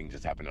magic thing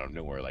just happened out of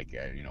nowhere, like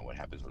what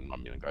happens when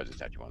Romulan guards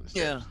attack you on the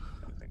stage. Yeah.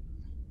 Kind of thing.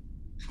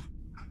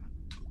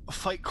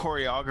 Fight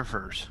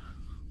choreographers.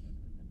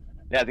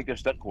 Yeah, I think they're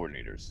stunt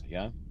coordinators.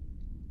 Yeah.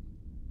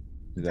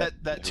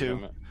 That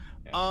too.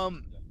 Yeah.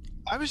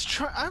 I was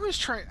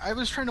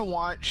trying to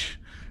watch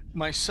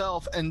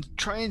myself and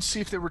try and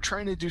see if they were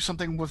trying to do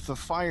something with the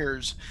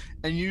fires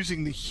and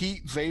using the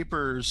heat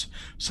vapors,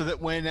 so that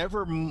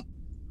whenever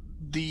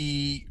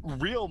the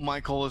real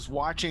Michael is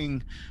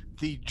watching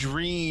the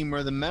dream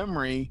or the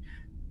memory,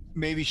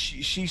 maybe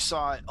she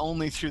saw it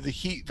only through the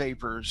heat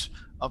vapors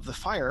of the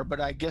fire.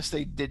 But I guess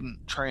they didn't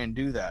try and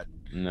do that.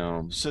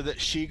 No. So that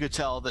she could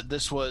tell that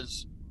this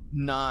was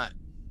not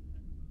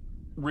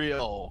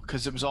real,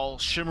 because it was all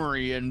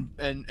shimmery and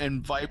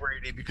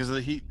vibrating because of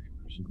the heat.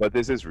 But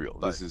this is real.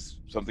 This is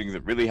something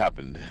that really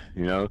happened,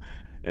 and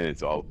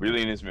it's all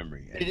really in his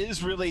memory. It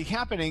is really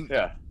happening.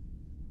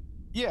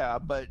 Yeah,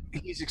 but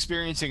he's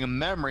experiencing a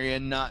memory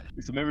and not.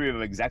 It's a memory of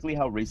exactly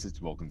how racist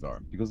Vulcans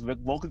are, because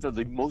Vulcans are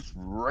the most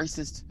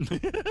racist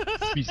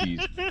species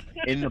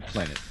in the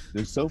planet.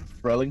 They're so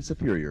frelling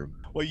superior.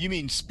 Well, you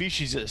mean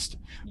speciesist,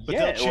 but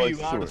Yeah, they'll chew well,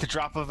 you out sure. at the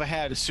drop of a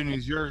hat as soon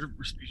as you're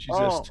speciesist.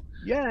 Oh,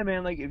 yeah,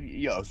 man. Like,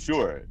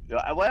 sure.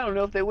 Well, I don't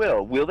know if they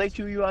will. Will they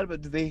chew you out?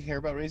 But do they care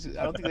about racism?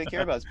 I don't think they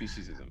care about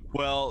speciesism.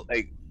 Well,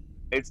 Like,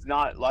 it's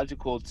not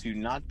logical to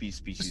not be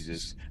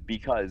speciesist,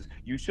 because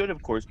you should,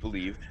 of course,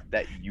 believe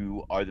that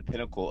you are the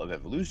pinnacle of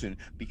evolution,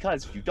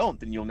 because if you don't,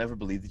 then you'll never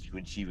believe that you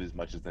achieve as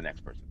much as the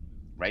next person,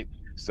 right?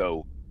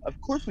 So, of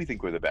course we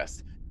think we're the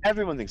best.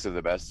 Everyone thinks they're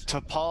the best.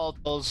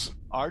 T'Pol tells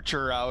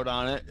Archer out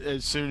on it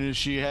as soon as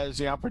she has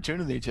the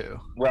opportunity to.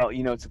 Well,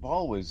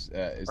 T'Pol was...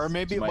 Or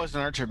maybe it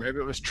wasn't Archer, maybe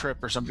it was Trip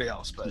or somebody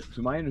else. But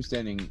to my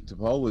understanding,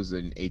 T'Pol was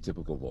an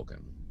atypical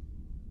Vulcan.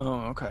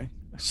 Oh, okay.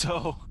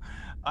 So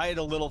I had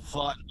a little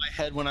thought in my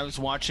head when I was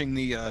watching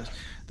the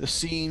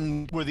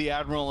scene where the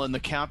Admiral and the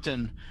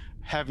Captain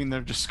having their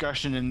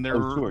discussion, and they're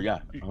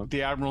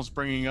the Admiral's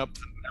bringing up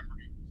the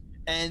memory,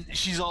 and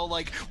she's all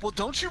like, well,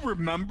 don't you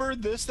remember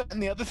this, that,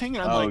 and the other thing?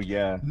 And I'm like,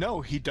 yeah.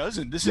 no, he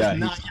doesn't. This is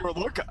not your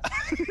Lorca.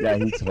 Yeah,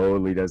 he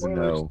totally doesn't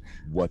know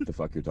what the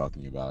fuck you're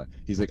talking about.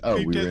 He's like, oh,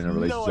 we were in a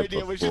relationship no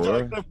idea what you're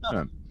before?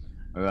 talking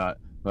about.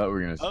 But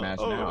we're gonna smash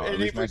now. And Are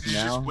we he smashing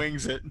just now?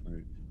 wings it.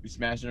 You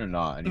smashing or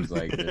not? And he's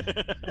like,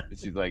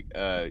 she's like,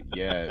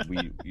 yeah,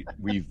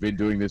 we've been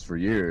doing this for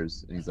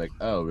years. And he's like,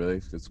 oh, really?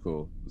 That's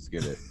cool. Let's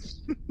get it.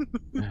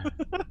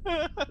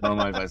 I don't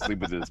mind if I sleep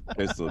with this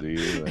pistol,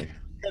 dude. Like,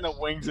 Kind of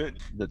wings it.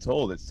 the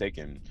toll that's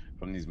taken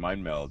from these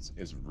mind melds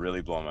is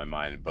really blowing my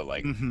mind. But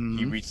like,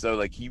 he reached out,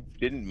 like he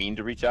didn't mean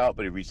to reach out,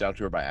 but he reached out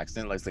to her by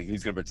accident. Like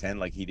he's gonna pretend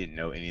like he didn't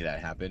know any of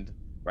that happened,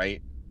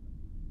 right?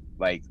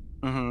 Like,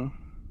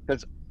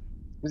 because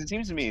it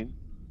seems to me,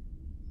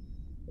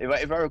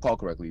 if I recall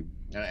correctly,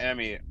 and I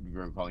may be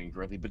recalling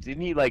correctly, but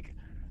didn't he like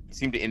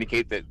seem to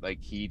indicate that like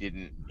he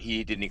didn't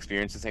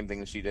experience the same thing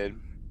that she did?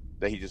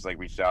 That he just like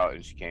reached out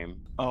and she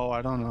came? Oh,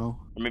 I don't know.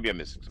 Or maybe I'm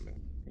missing something.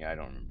 Yeah, I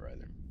don't remember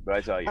either. But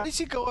I tell you, Why does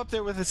he go up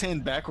there with his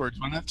hand backwards?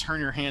 Why not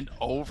turn your hand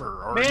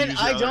over? Or man, use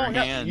I your other don't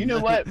know. hand? You know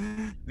what?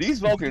 These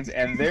Vulcans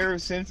and their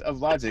sense of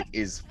logic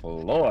is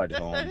flawed,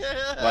 Holmes.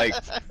 Like,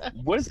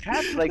 what is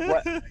happening? Like,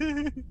 what?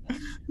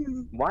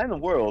 Why in the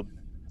world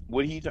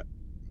would he?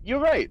 You're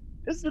right.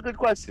 This is a good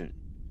question.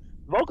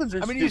 Vulcans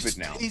are stupid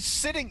now. He's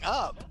sitting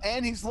up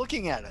and he's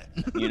looking at it.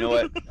 You know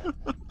what?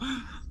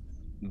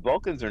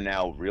 Vulcans are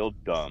now real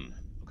dumb.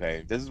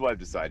 Okay, this is what I've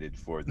decided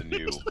for the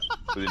new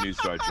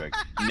Star Trek.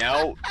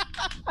 Now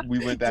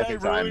we went back in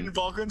time.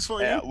 Vulcans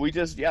for Yeah, you?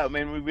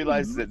 we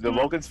realized that the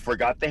Vulcans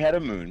forgot they had a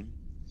moon.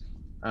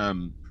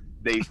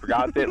 They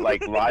forgot that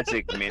like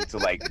logic meant to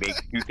like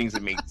do things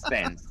that make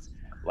sense,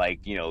 like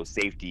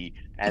safety.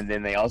 And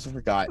then they also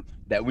forgot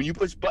that when you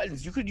push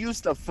buttons, you could use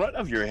the front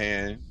of your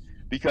hand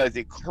because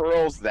it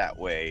curls that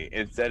way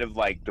instead of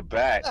like the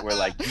back where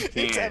like you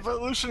It's can't.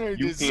 evolutionary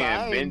You design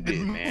can't bend to it,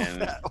 move man.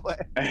 that way.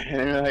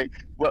 And they're like,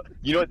 well,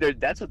 you know what?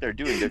 That's what they're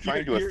doing. They're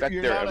trying to affect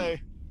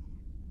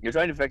You're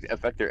trying to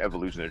affect their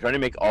evolution. They're trying to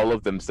make all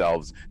of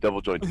themselves double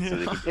jointed, so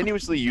they're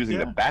continuously using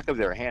the back of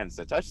their hands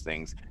to touch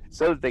things,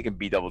 so that they can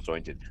be double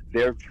jointed.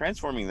 They're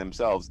transforming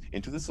themselves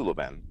into the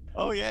Suliban.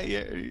 Oh yeah.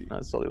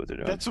 That's totally what they're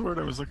doing. That's the word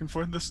I was looking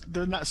for.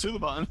 They're not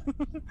Suliban.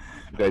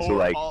 Okay, so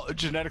like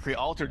genetically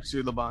altered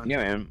Suliban. yeah,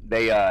 man.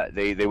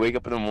 They wake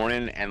up in the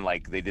morning and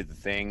like they did the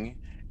thing,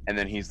 and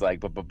then he's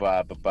like, I'm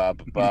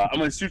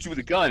gonna shoot you with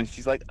a gun.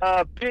 She's like,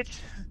 bitch.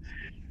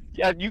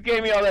 Yeah, you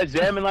gave me all that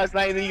jamming last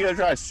night, and then you're gonna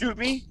try to shoot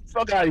me?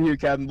 Fuck out of here,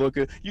 Captain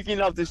Looker. You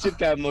getting off this ship,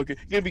 Captain Looker.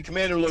 You're gonna be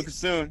Commander Looker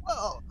soon.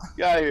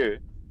 Get out of here.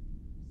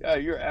 Yeah,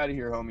 you're out of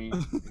here, homie.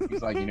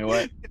 He's like, you know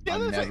what?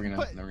 I'm never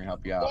gonna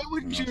help you out. Why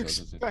wouldn't you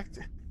expect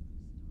it?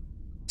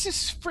 It's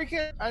just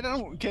freaking. I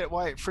don't get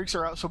why it freaks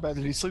her out so bad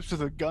that he sleeps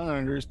with a gun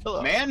under his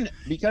pillow. Man,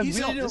 because he's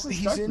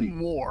in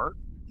war.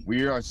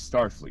 We are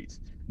Starfleet.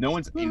 No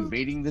one's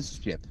invading this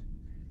ship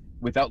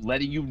without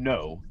letting you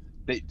know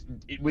that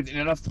within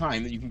enough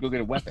time that you can go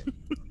get a weapon.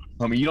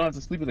 Homie, you don't have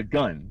to sleep with a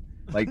gun.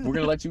 Like, we're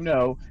gonna let you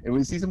know. If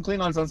we see some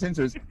Klingons on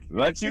sensors,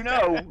 let you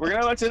know. We're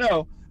gonna let you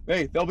know.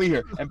 Hey, they'll be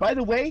here. And by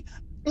the way,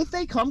 if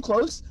they come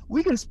close,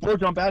 we can spore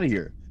jump out of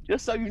here.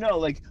 Just so you know,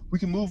 like, we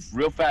can move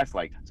real fast.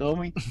 Like, so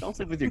homie, don't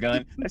sleep with your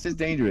gun. That's just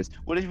dangerous.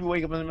 What if you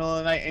wake up in the middle of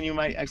the night and you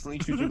might accidentally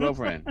shoot your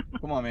girlfriend?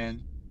 Come on, man.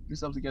 Get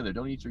yourself together.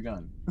 Don't eat your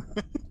gun.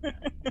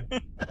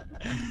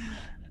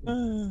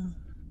 Man.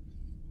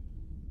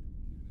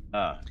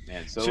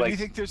 So do like, you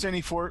think there's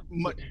any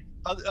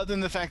other than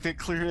the fact that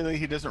clearly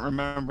he doesn't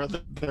remember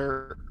that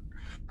they're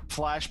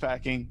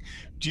flashbacking?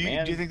 Do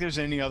you think there's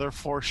any other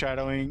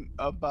foreshadowing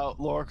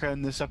about Lorca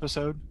in this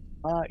episode?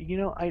 I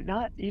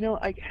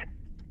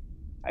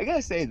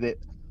gotta say that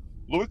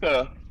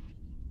Lorca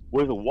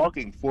was a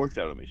walking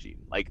foreshadow machine.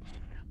 Like,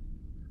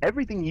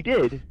 everything he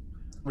did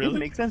didn't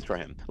make sense for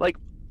him. Like,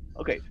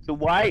 okay, so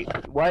why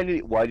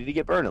did he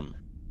get Burnham?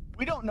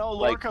 We don't know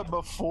Lorca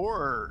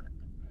before.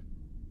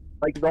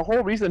 Like, the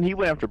whole reason he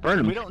went after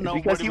Burnham We don't know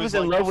is because what he it was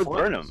was in like love with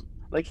before Burnham.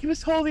 Like, he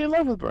was totally in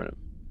love with Burnham.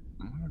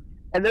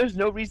 And there's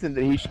no reason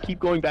that he should keep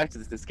going back to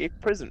this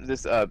escaped prison,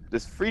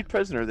 this freed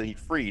prisoner that he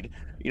freed.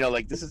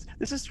 Like, this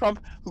is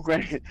Trump who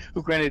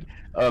granted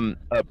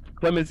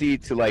clemency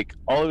to like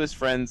all of his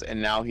friends,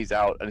 and now he's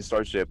out on a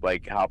starship,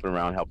 like hopping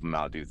around, helping him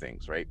out do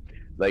things, right?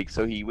 Like,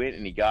 so he went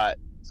and he got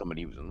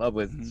somebody he was in love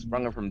with,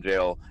 sprung her from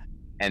jail,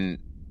 and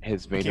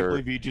has made her. I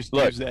can't believe you just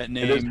used that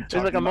name.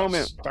 There's like a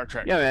moment. Star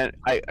Trek. Yeah, man,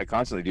 I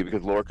constantly do,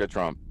 because Lorca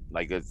Trump,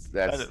 like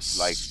that's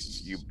like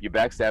you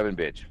backstabbing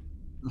bitch.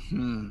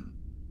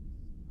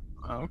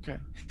 Okay.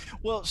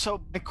 Well,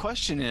 so my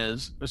question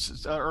is,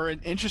 or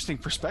an interesting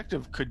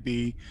perspective could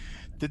be,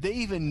 did they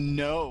even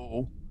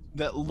know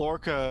that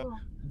Lorca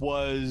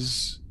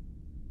was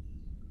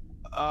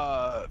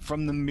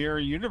from the mirror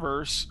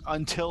universe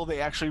until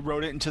they actually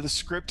wrote it into the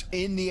script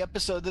in the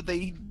episode that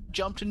they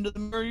jumped into the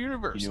mirror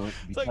universe?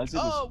 It's like,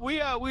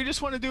 we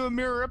just want to do a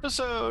mirror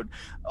episode.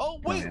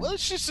 Oh wait,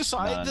 let's just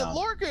decide that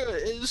Lorca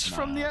is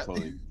from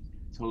the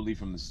totally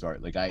from the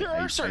start. Like, there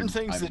are certain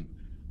things that.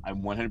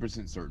 I'm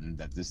 100% certain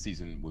that this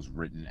season was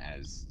written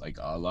as, like,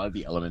 a lot of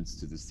the elements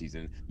to this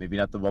season, maybe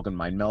not the Vulcan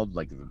mind meld,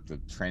 like the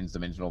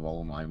trans-dimensional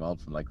Vulcan mind meld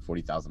from like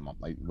 40,000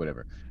 like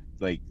whatever,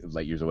 like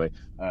light years away.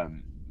 A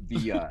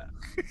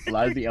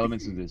lot of the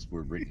elements of this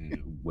were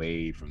written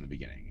way from the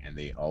beginning, and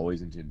they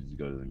always intended to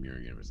go to the mirror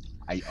universe.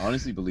 I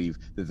honestly believe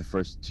that the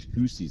first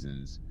 2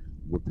 seasons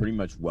we're pretty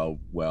much we're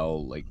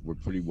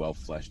pretty well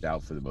fleshed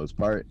out for the most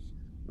part.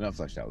 We're not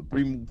fleshed out,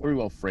 pretty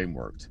well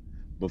frameworked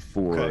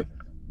before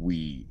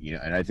we,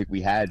 and I think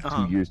we had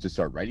 2 years to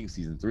start writing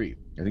season 3.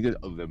 I think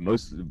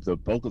the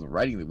bulk of the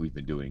writing that we've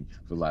been doing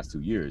for the last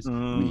 2 years,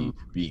 we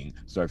being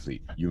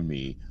Starfleet, you and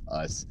me,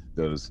 us,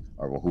 those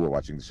are who are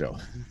watching the show.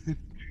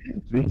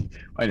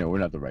 I know we're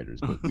not the writers,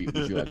 but we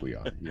feel like we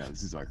are.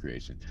 This is our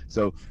creation.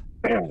 So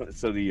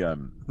it's actually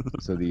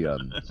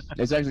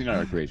not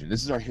our creation.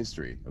 This is our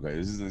history. Okay,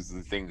 this is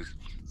the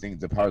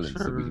the parlance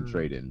that we can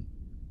trade in.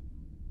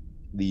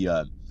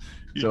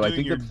 So I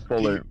think the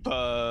Fuller.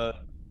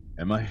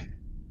 Am I?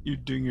 You're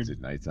doing your. Is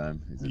it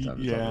nighttime? Is it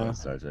time to talk about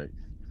Star Trek?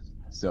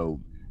 So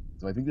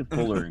I think that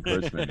Fuller and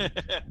Kurtzman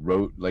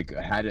wrote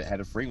had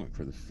a framework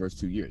for the first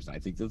 2 years. And I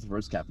think that the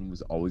first captain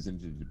was always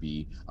intended to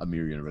be a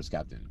Mirror Universe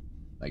captain,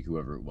 like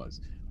whoever it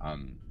was.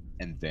 And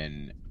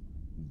then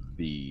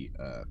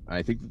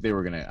I think that they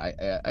were gonna.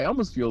 I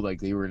almost feel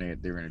like they're gonna have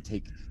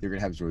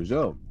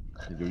Georgiou.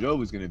 Georgiou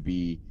was gonna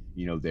be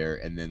there,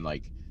 and then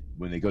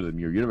when they go to the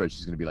Mirror Universe,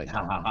 she's gonna be like,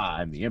 ha ha ha,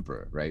 I'm the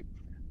Emperor, right?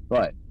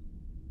 But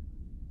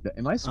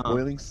am I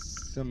spoiling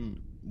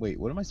some? Wait,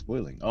 what am I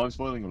spoiling? Oh, I'm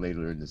spoiling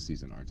later in this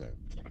season, aren't I?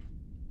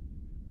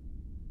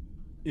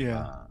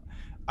 Yeah,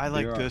 I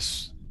like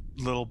this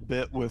little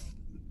bit with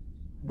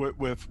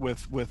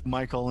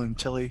Michael and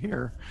Tilly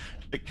here.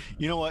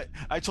 You know what?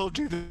 I told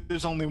you that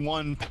there's only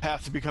one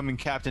path to becoming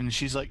captain, and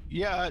she's like,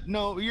 "Yeah,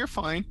 no, you're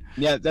fine."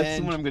 Yeah, that's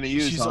the one I'm gonna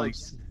use. She's like,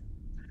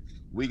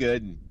 "We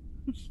good."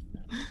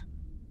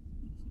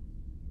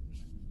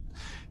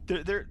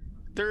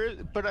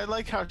 But I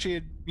like how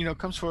she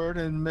comes forward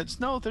and admits,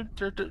 no,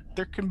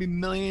 there can be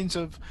millions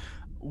of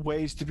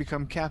ways to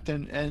become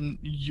captain, and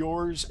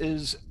yours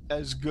is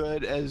as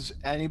good as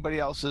anybody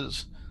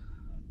else's,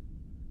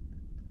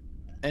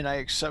 and I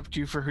accept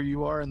you for who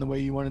you are and the way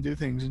you want to do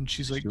things. And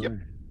she's like, "Yep,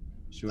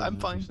 I'm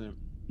 100%.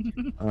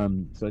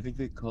 Fine." So I think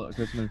that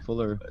Kurtzman and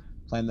Fuller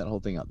planned that whole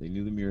thing out. They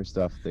knew the mirror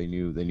stuff. They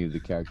knew the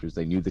characters.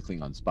 They knew the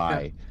Klingon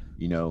spy.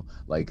 Yeah.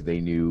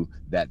 They knew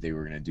that they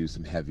were going to do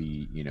some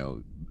heavy,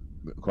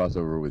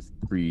 crossover with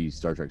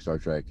pre-Star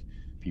Trek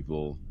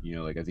people.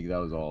 I think that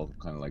was all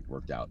kind of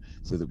worked out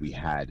so that we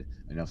had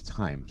enough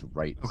time to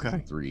write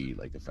season 3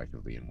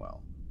 effectively and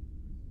well.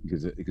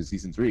 Because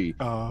season 3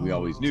 we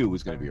always knew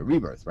was going to be a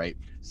rebirth, right?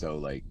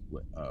 So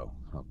oh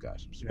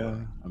gosh, I'm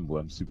spoiling. Yeah.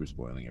 I'm super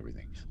spoiling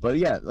everything. But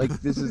yeah,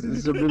 this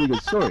is a really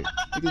good story.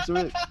 It is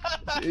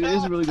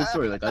a really good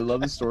story. I love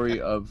the story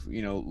of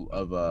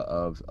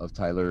of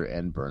Tyler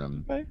and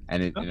Burnham,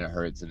 and it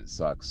hurts and it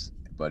sucks,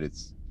 but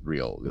it's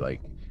real.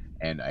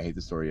 And I hate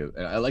the story of,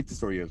 and I like the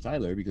story of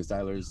Tyler because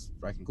Tyler's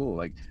freaking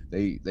cool.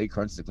 They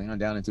crunched the Klingon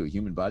down into a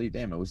human body.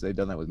 Damn, I wish they'd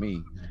done that with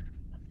me.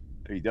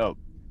 Pretty dope.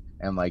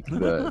 And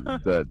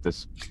the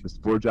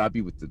spore jockey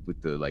with the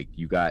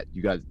you got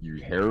your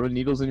heroin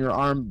needles in your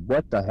arm.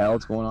 What the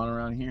hell's going on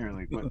around here?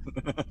 What?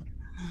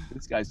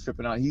 This guy's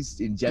tripping out. He's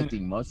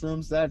injecting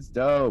mushrooms. That's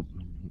dope.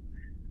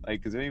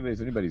 Because if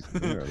anybody's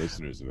our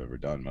listeners have ever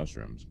done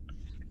mushrooms,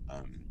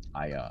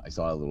 I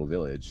saw a little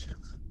village.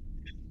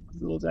 A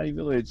little tiny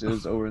village that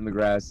was over in the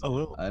grass.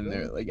 And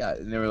they're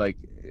and they were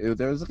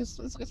there was it's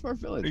a Smurf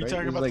village. Are you right?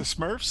 talking about the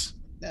Smurfs?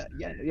 Yeah.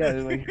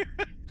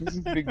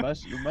 These big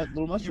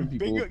little mushroom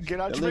people. Get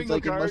out your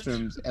bingo cards.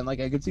 Mushrooms, and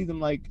I could see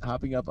them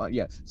hopping up on.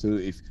 Yeah. So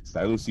if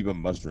psilocybe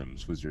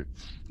mushrooms was your,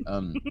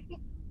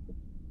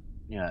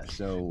 yeah.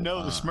 So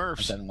no, the Smurfs.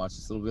 I sat and watched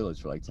this little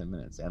village for 10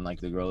 minutes, and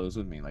the girl that was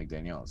with me,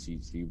 Danielle,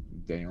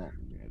 Danielle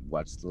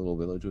watched the little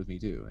village with me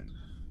too, and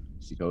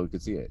she totally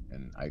could see it,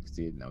 and I could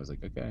see it, and I was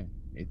like, okay,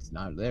 it's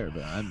not there,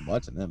 but I'm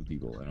watching them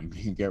people, and I'm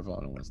being careful. I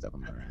don't want to step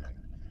on them.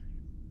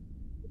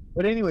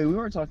 But anyway, we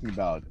weren't talking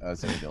about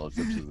psychedelic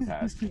trips of the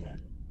past.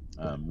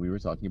 We were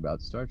talking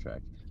about Star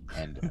Trek,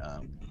 and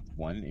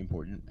one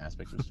important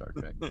aspect of Star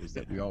Trek is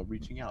that we're all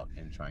reaching out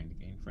and trying to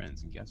gain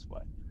friends. And guess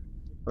what?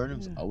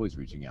 Burnham's always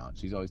reaching out.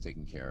 She's always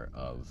taking care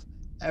of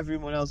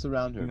everyone else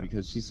around her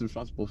because she's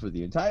responsible for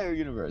the entire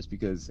universe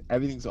because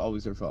everything's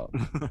always her fault.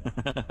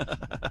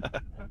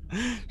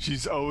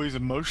 She's always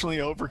emotionally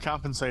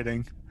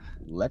overcompensating.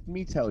 Let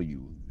me tell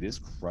you this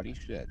cruddy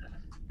shit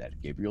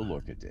that Gabriel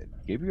Lorca did.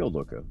 Gabriel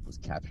Lorca was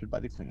captured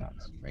by the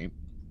Klingons, right?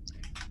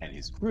 And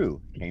his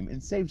crew came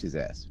and saved his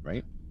ass,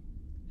 right?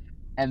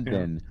 And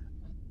then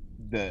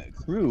the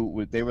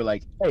crew, they were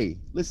like, hey,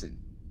 listen,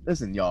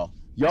 y'all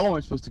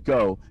weren't supposed to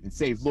go and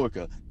save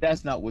Lorca.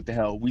 That's not what the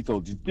hell we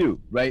told you to do,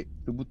 right?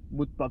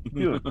 What the fuck you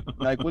doing?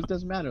 What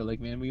doesn't matter?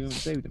 Man, we even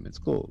saved him. It's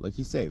cool.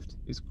 He's saved.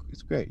 It's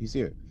great. He's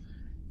here.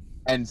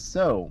 And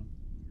so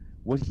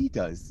what he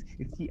does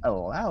is he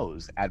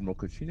allows Admiral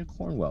Katrina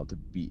Cornwell to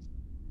be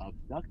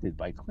abducted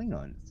by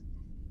Klingons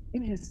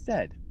in his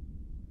stead.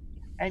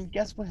 And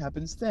guess what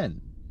happens then?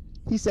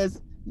 He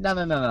says, no.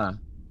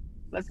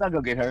 Let's not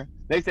go get her.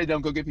 They said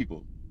don't go get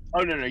people.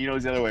 Oh, no,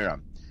 it's the other way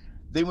around.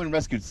 They went and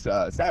rescued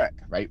Sarek,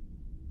 right?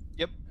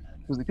 Yep.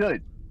 Because they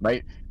could,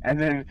 right? And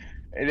then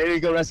And they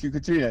didn't go rescue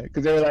Katrina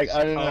because they were like,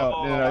 I don't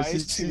know, no, I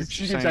she's see what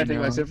trying you're to take saying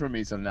my now. shit from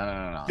me. So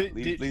no.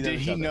 Did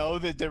he know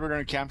that they were going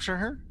to capture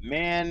her?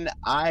 Man,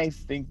 I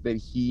think that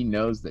he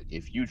knows that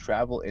if you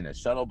travel in a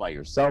shuttle by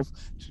yourself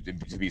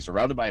to be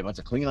surrounded by a bunch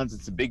of Klingons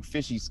and some big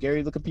fishy,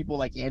 scary looking people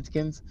like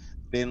Antikins,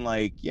 then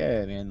like,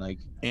 yeah, man, like,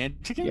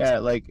 Antikins? yeah,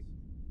 like,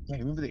 yeah,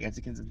 remember the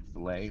Antikins in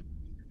Filet?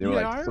 They were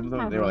like, some of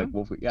them, they were like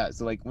wolf. Yeah,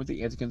 so like, weren't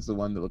the Antikins the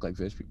one that looked like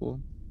fish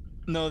people?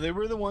 No, they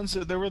were the ones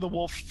that they were the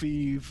wolf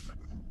thief.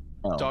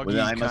 Oh, Doggy well,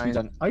 then I must be kind.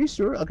 talking. Are you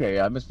sure? Okay,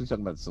 I must be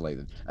talking about Soleil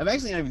then. I'm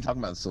actually not even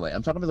talking about Soleil.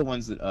 I'm talking about the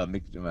ones that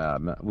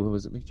what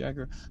was it, Mick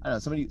Jagger? I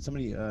don't know.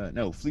 Somebody.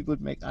 No, Fleetwood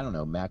Mac. I don't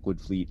know.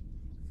 Macwood Fleet.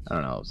 I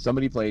don't know.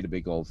 Somebody played a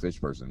big old fish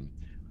person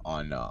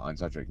on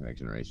Star Trek: Next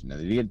Generation. Now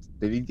they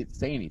didn't get to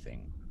say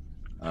anything,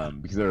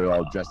 because they were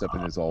all dressed up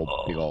in this old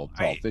big old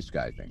tall fish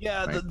guy thing.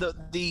 Yeah, right?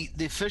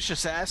 the fish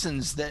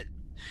assassins that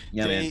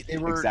Yeah, they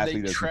exactly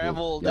they those people.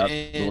 traveled Yep.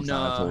 in.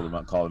 Luxana told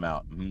him, called him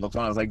out.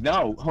 Luxana was like,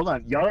 "No, hold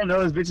on, y'all don't know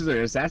those bitches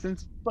are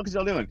assassins. What the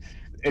fuck is y'all doing?"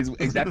 It's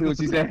exactly what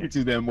she said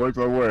to them, word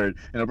for word.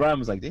 And O'Brien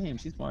was like, "Damn,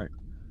 she's smart."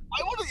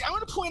 I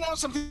want to point out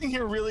something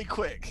here really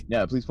quick.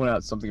 Yeah, please point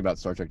out something about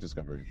Star Trek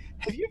Discovery.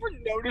 Have you ever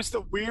noticed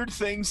the weird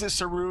things that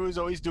Saru is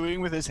always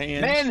doing with his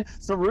hands? Man,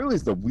 Saru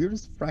is the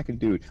weirdest fracking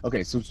dude.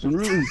 Okay, so Saru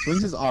he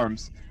swings his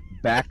arms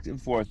back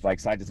and forth, like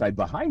side to side,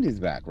 behind his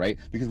back, right?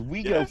 Because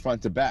we go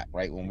front to back,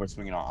 right? When we're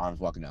swinging our arms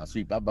walking down the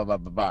street, blah, blah, blah,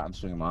 blah, blah. I'm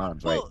swinging my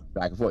arms, right?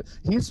 Back and forth.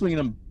 He's swinging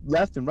them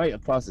left and right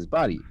across his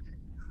body.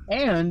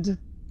 And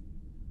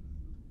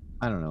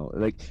I don't know,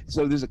 like,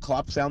 so there's a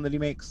clop sound that he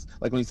makes,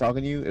 like when he's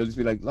talking to you, it'll just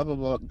be like, blah, blah,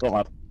 blah, go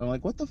up. I'm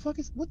like, what the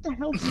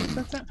hell is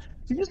that sound?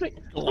 He just make,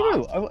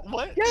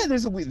 What? Yeah,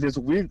 there's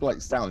a weird,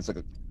 like, sound. It's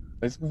like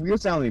it's a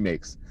weird sound he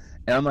makes.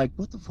 And I'm like,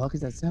 what the fuck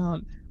is that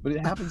sound? But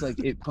it happens, like,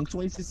 it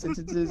punctuates his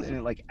sentences and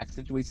it, like,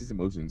 accentuates his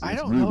emotions. I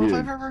It's don't really know if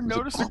weird. I've ever It's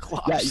noticed a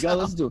clop Yeah, you gotta sound.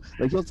 listen to it.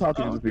 Like, he'll talk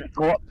and it'll just be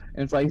go up.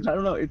 And it's like, I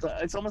don't know,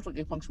 it's almost like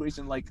a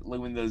punctuation, like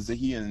when the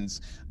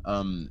Zahians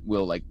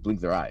will, like,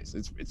 blink their eyes.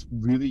 It's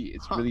really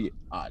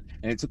odd.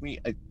 And it took me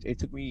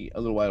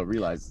a little while to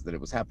realize that it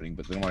was happening.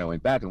 But then when I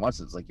went back and watched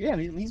it, it's like, yeah,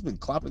 he's been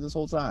clopping this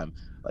whole time.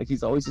 Like,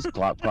 he's always just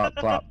clop, clop,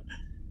 clop.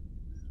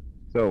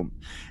 So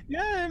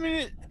Yeah, I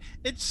mean,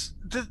 it's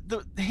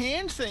the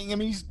hand thing. I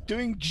mean, he's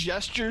doing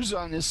gestures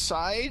on his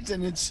sides,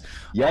 and it's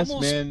yes,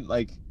 almost man,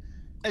 like,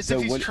 as so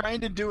if he's what-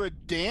 trying to do a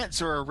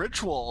dance or a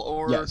ritual,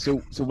 or yeah.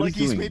 So what like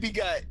he's he's doing?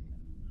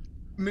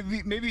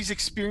 maybe he's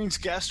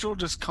experienced gastral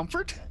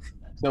discomfort.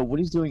 So what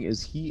he's doing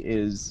is he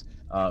is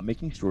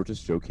making sure to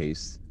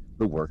showcase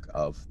the work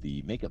of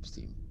the makeup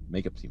team, the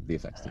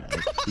effects team,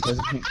 right? Because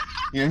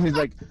he's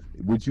like,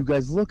 would you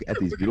guys look at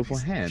these beautiful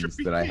hands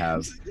that I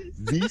have?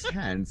 These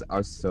hands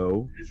are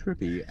so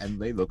trippy and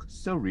they look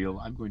so real.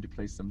 I'm going to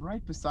place them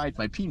right beside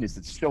my penis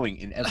that's showing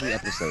in every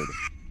episode.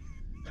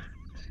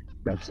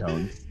 That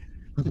sounds.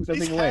 Put that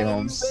These thing away, hands,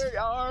 Holmes. they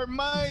are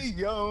my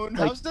own.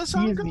 Like, How's that he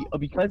song is go?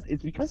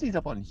 because he's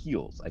up on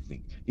heels. I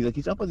think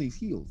he's up on these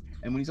heels,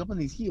 and when he's up on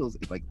these heels,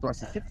 it like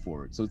thrusts his hip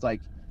forward. So it's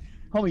like,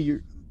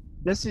 homie,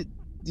 that's it.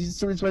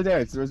 It's right there.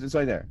 It's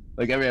right there.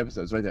 Like every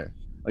episode, it's right there.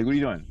 Like, what are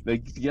you doing?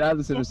 Like, get out of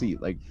the center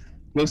seat. Like,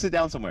 go sit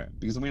down somewhere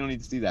because we don't need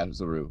to see that,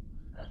 Saru.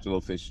 It's a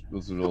little fish.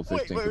 It's a little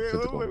fish. Wait.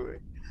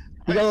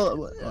 You got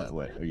what?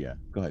 Oh, yeah.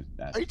 Go ahead.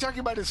 Ask. Are you talking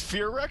about his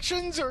fear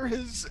erections or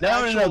his?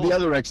 No, actual... the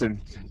other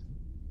erection.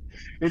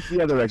 It's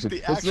the other erection. The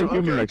It's actual- the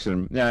human okay.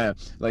 erection. Yeah.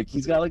 Like,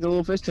 he's got like a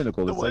little fish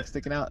tentacle that's what? like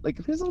sticking out. Like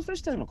his little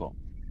fish tentacle.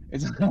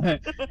 It's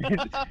like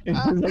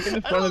in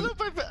the front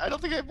of. I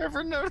don't think I've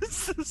ever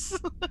noticed this.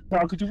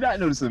 How could you not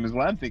notice them? Is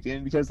what I'm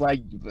thinking because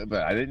like,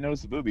 but I didn't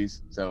notice the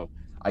boobies, so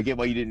I get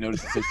why you didn't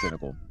notice the fish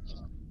tentacle.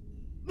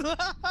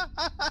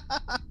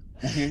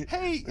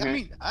 Hey, I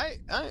mean,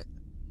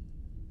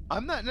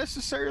 I'm not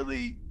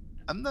necessarily.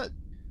 I'm not.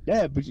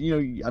 Yeah, but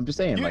I'm just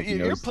saying, like,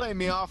 You're playing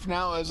me off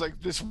now as like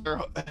this we're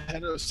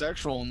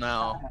heterosexual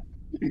now.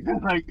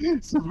 like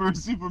super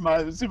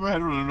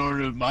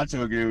heteronormative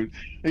macho dude.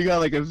 You got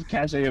like a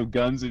cache of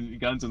guns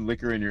and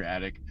liquor in your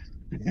attic.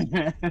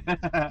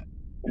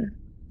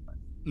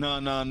 No.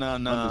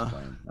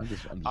 I'm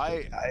just joking.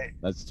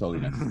 That's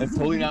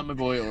totally not my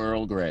boy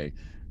Earl Grey,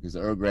 because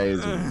Earl Grey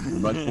is a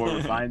much more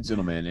refined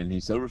gentleman, and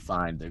he's so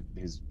refined that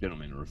his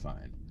gentlemen are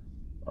refined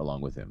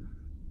along with him.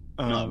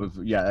 I don't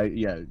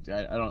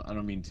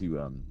mean to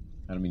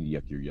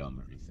yuck your yum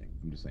or anything.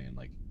 I'm just saying,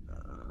 like,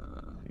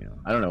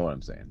 I don't know what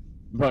I'm saying.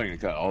 I'm probably gonna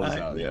cut all this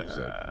out of the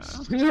episode.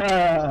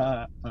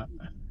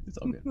 It's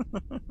all good.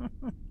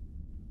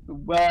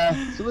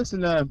 So listen,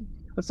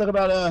 let's talk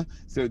about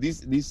so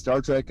these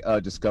Star Trek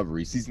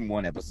Discovery season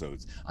 1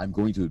 episodes. I'm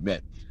going to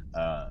admit,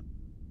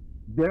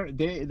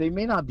 they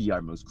may not be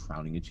our most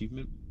crowning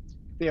achievement.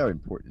 They are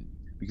important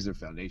because they're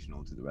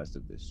foundational to the rest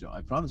of this show.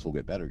 I promise we'll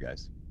get better,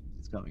 guys.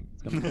 It's coming.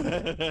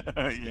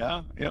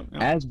 Yeah.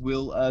 As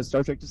will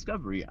Star Trek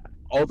Discovery.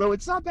 Although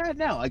it's not bad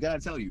now, I gotta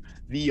tell you.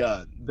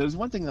 There's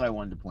one thing that I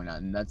wanted to point out,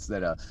 and that's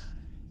that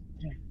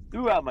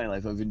throughout my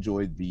life I've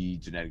enjoyed the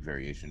genetic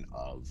variation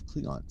of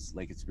Klingons.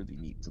 Like, it's really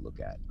neat to look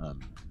at. I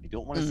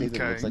don't want to say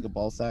that it looks like a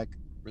ball sack,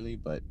 really,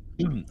 but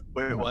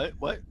Wait, what?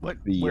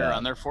 The, Where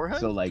on their forehead?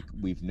 so like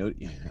we've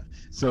noted,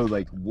 so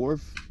like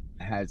Worf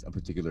has a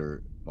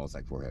particular ball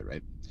sack forehead,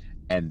 right?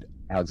 And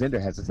Alexander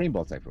has the same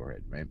ball sack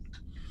forehead, right?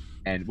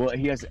 And well,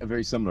 he has a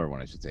very similar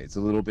one, I should say. It's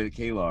a little bit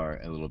Kalar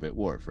and a little bit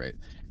Worf, right?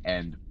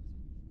 And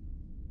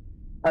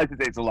I should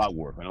say it's a lot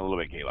Worf and a little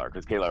bit Kalar,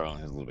 because Kalar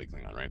only has a little bit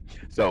Klingon, right?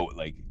 So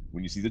like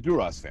when you see the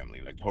Duras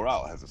family, like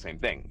Toral has the same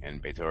thing,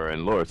 and Betor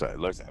and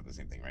Lursa have the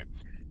same thing, right?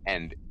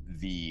 And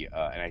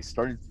and I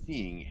started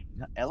seeing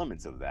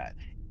elements of that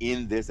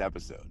in this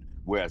episode,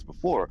 whereas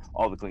before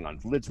all the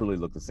Klingons literally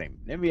look the same.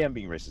 Maybe I'm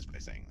being racist by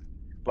saying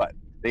that, but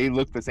they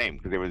look the same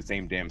because they were the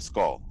same damn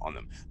skull on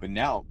them. But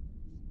now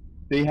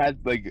they had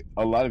like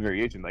a lot of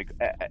variation. Like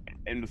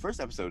in the first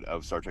episode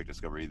of Star Trek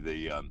Discovery,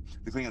 the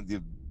Klingon,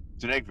 the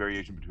genetic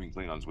variation between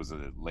Klingons was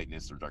a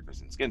lightness or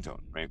darkness in skin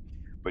tone, right?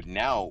 But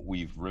now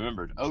we've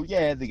remembered, oh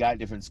yeah, they got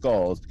different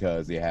skulls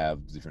because they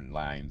have different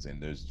lines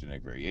and there's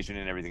genetic variation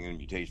and everything, and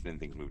mutation and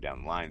things move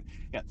down the line.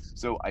 Yeah.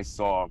 So I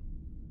saw,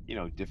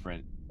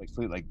 different,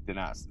 like they're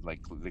not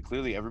like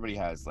clearly everybody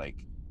has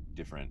like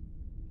different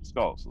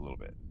skulls a little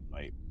bit,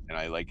 right? And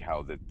I like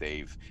how that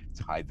they've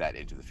tied that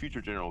into the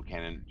future general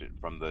canon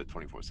from the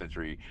 24th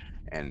century,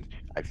 and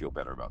I feel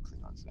better about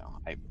Klingons now.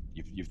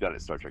 You've done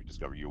it, Star Trek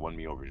Discovery. You won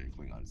me over in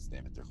Klingons.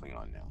 Damn it, they're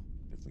Klingon now.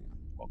 They're Klingon.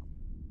 Welcome.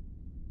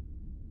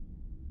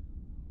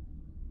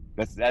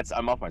 That's.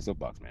 I'm off my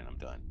soapbox, man. I'm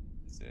done.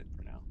 That's it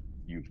for now.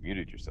 You've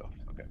muted yourself.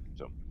 Okay,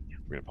 so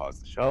we're gonna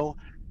pause the show,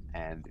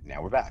 and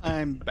now we're back.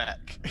 I'm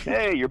back.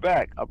 Hey, you're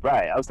back. All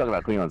right. I was talking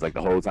about Klingons like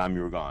the whole time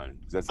you were gone.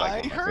 That's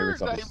like I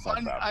heard.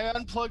 I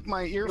unplugged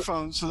my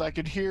earphones so that I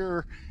could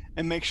hear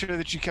and make sure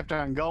that you kept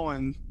on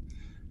going.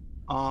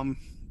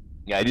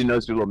 Yeah, I didn't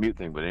notice your little mute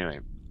thing, but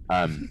anyway.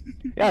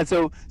 Yeah.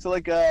 So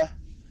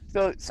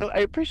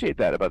I appreciate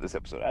that about this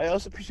episode. I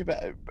also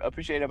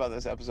appreciate about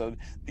this episode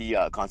the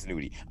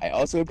continuity. I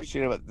also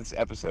appreciate about this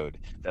episode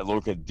that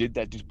Lorca did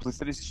that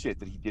duplicitous shit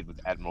that he did with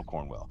Admiral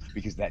Cornwell,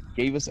 because that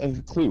gave us a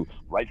clue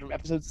right from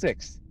episode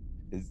 6.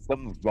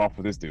 Something's off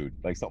with this dude.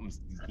 Like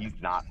he's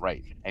not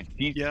right. And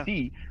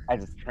she,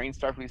 as a trained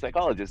Starfleet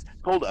psychologist,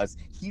 told us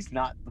he's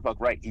not the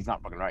fuck right. He's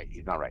not fucking right.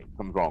 He's not right.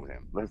 Something's wrong with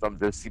him.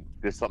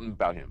 There's something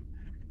about him.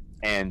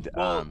 And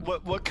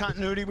what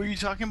continuity were you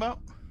talking about?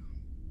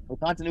 The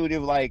continuity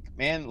of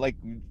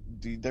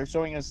they're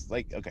showing us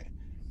okay,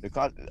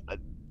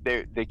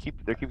 they're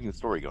keeping the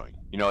story going.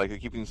 They're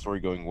keeping the story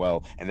going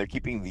well, and they're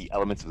keeping the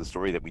elements of the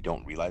story that we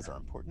don't realize are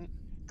important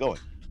going.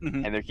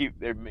 Mm-hmm. And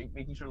they're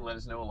making sure to let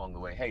us know along the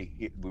way,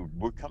 hey,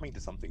 we're coming to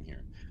something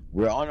here.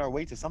 We're on our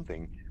way to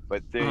something,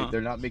 but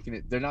they're not making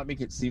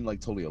it seem like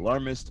totally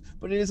alarmist.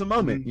 But it is a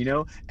moment,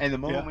 And the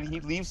moment when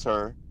he leaves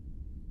her,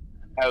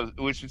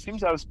 which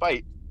seems out of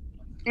spite,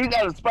 he's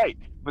out of spite.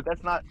 But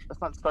that's not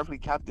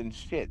Starfleet captain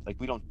shit. Like,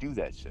 we don't do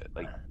that shit.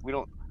 Like, we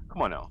don't.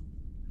 Come on now,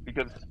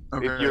 because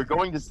if you're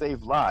going to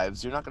save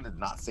lives, you're not going to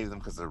not save them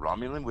because they're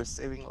Romulan. We're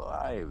saving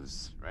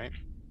lives, right?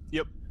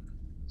 Yep.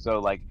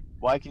 So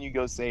why can you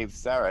go save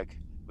Sarek,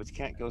 but you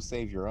can't go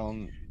save your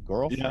own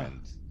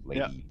girlfriend,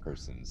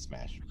 person,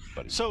 smash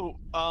buddy? So,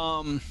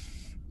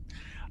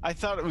 I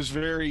thought it was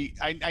very.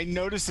 I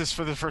noticed this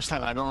for the first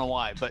time. I don't know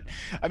why, but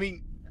I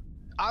mean,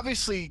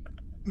 obviously,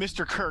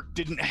 Mr. Kirk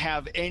didn't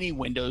have any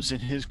windows in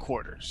his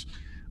quarters.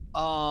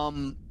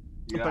 But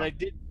I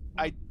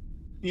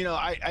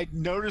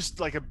noticed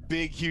like a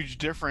big, huge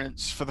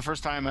difference for the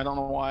first time. I don't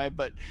know why,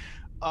 but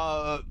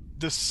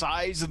the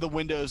size of the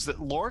windows that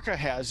Lorca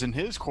has in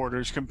his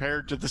quarters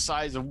compared to the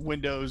size of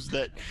windows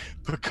that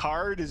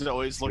Picard is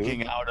always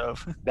looking out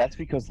of. That's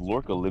because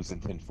Lorca lives in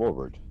 10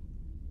 forward.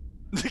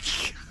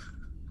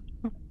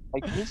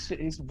 Like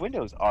his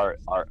windows are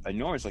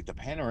enormous. Like the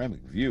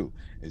panoramic view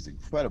is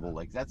incredible.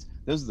 Like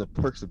those are the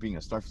perks of being a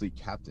Starfleet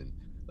captain.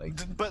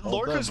 But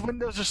Lorca's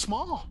windows are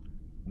small.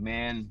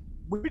 Man,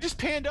 we just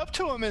panned up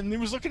to him and he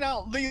was looking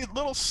out the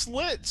little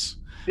slits,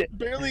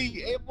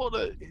 barely able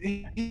to.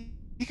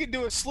 He could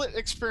do a slit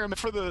experiment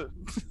for the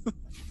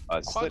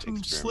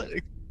quantum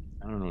slit.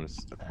 I don't know.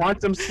 A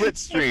quantum slit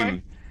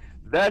stream.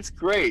 That's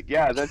great.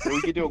 Yeah,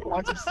 we could do a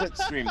quantum slit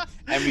stream,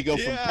 and we go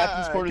from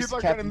captain's quarters to captain's quarters. People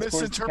are going to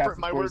misinterpret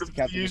my word of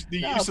the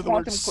use of the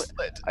word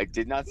slit. I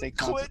did not say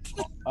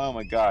quantum. Oh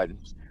my God,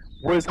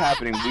 what is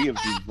happening? We have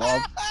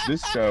devolved.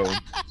 This show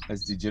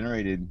has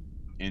degenerated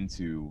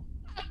into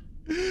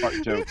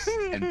fart jokes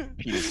and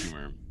penis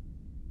humor.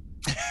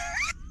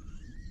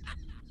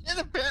 And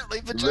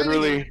apparently,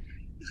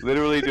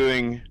 literally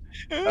doing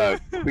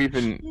queef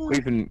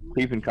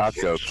and cock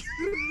jokes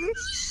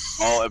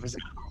all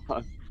episode.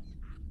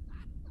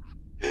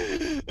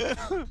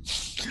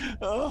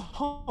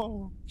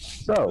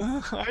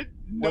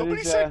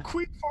 Nobody said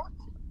queef.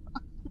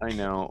 I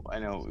know.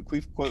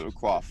 Queef, quote, or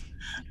quaff.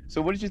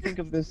 So, what did you think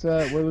of this?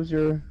 What was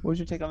your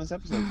take on this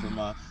episode? From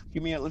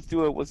let's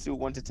do a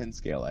 1 to 10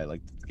 scale. I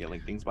like scaling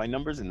things by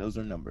numbers, and those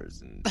are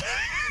numbers, and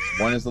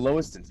 1 is the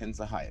lowest and 10 is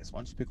the highest. Why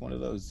don't you pick one of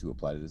those to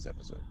apply to this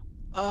episode?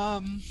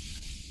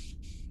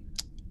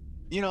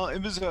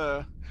 It was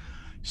a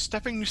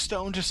stepping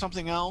stone to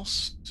something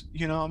else.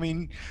 You know, I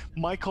mean,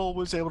 Michael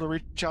was able to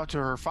reach out to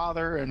her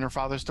father, and her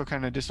father still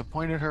kind of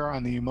disappointed her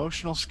on the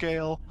emotional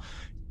scale,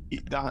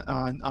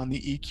 on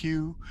the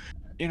EQ.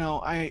 You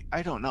know, I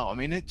don't know. I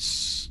mean,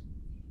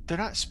 they're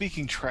not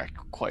speaking Trek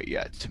quite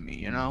yet to me.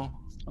 You know.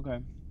 Okay.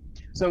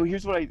 So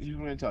here's what I'm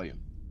going to tell you.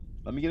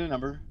 Let me get a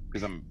number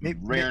because I'm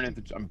raring at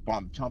I'm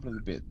chomping at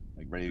the bit,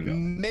 like ready to go.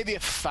 Maybe a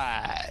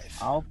 5.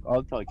 I'll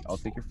tell you. I'll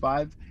take your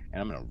 5,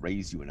 and I'm going to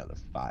raise you another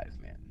 5,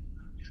 man.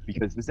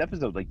 Because this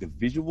episode, like the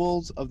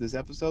visuals of this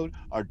episode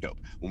are dope.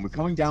 When we're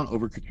coming down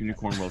over Katrina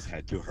Cornwell's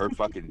head to her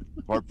fucking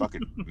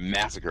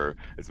massacre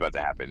that's about to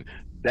happen,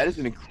 that is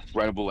an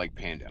incredible like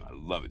pan down. I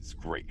love it. It's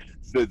great.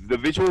 The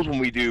visuals when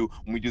we do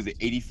the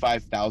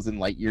 85,000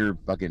 light year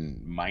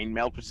fucking mind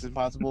melt, which is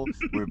impossible,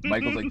 where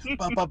Michael's like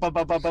bah, bah, bah,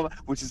 bah, bah, bah,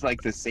 which is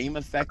like the same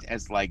effect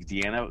as like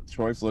Deanna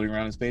Troi floating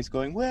around in space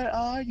going, "Where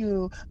are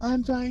you?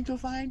 I'm trying to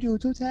find you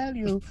to tell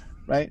you."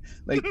 Right,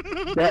 like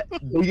that.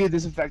 They did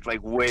this effect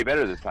like way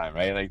better this time,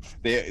 right? Like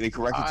they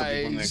corrected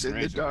something from the Eyes in the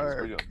explanation.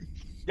 dark.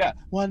 Yeah,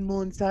 one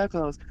moon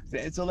circles.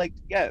 So like,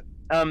 yeah,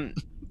 the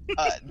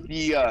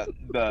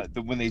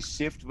when they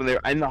shift when they're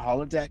in the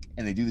holodeck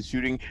and they do the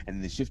shooting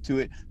and they shift to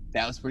it,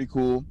 that was pretty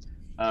cool.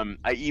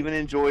 I even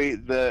enjoy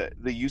the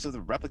use of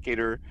the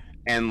replicator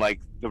and like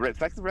the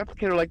fact the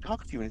replicator like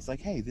talks to you and it's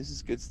like, hey, this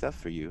is good stuff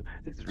for you.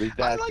 This is really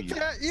bad. I like for you.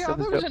 that. Yeah, Stuff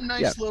that is was dope. a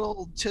nice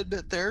little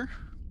tidbit there.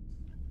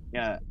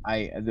 Yeah,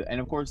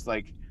 and of course,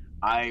 like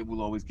I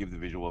will always give the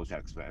visual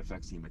effects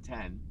team a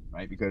 10,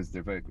 right? Because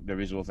their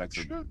visual effects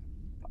are fucking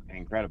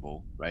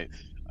incredible, right?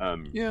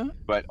 Yeah.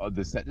 But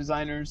the set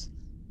designers,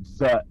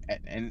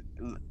 and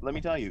let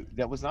me tell you,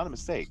 that was not a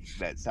mistake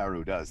that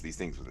Saru does these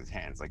things with his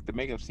hands. Like the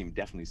makeup team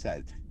definitely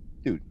said,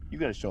 dude, you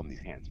got to show them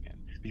these hands, man,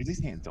 because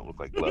these hands don't look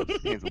like gloves.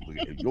 These hands look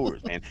like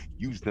yours, man.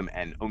 Use them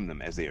and own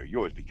them as they are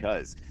yours,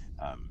 because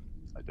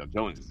Doug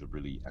Jones is a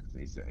really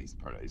he's a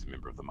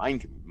member of the mime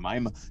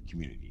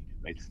community,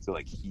 right? So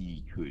like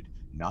he could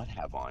not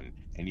have on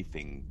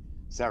anything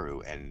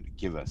Saru and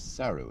give us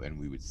Saru and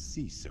we would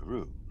see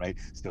Saru, right?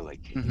 So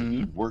like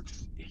he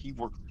works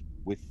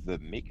with the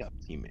makeup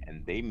team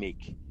and they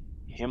make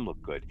him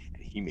look good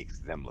and he makes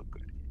them look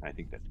good. And I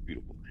think that's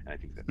beautiful. And I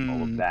think that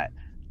all of that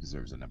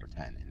deserves a number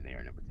 10 and they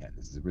are number 10.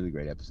 This is a really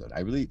great episode.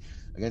 I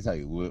gotta tell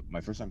you, my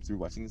first time through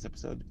watching this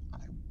episode, I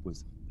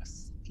was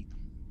asleep.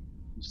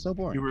 So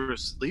boring. You were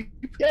asleep?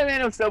 Yeah,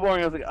 man, it was so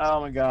boring. I was like,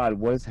 oh my god,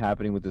 what is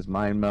happening with this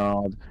mind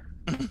meld?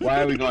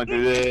 Why are we going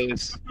through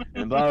this?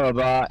 And blah blah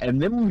blah.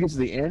 And then when we get to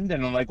the end,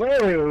 and I'm like, wait,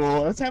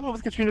 what's happening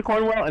with Katrina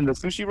Cornwell and the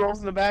sushi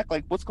rolls in the back?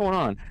 Like, what's going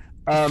on?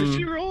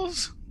 Sushi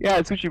rolls? Yeah,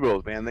 sushi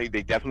rolls, man. They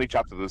definitely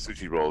chopped up those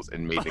sushi rolls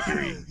and made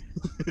nigiri.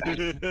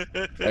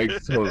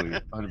 Like totally.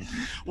 100%.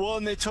 Well,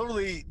 and they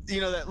totally,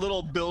 that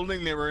little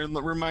building they were in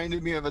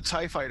reminded me of a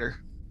TIE fighter.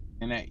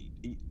 And I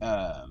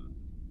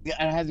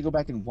had to go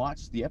back and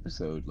watch the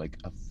episode like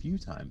a few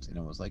times, and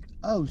I was like,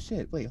 "Oh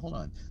shit! Wait, hold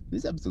on.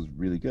 This episode's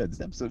really good.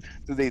 This episode."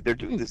 So they're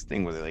doing this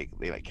thing where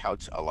they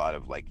couch a lot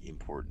of like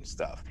important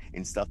stuff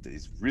and stuff that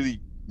is really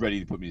ready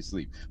to put me to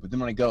sleep. But then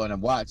when I go and I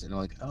watch, and I'm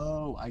like,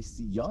 "Oh, I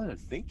see. Y'all are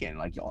thinking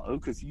like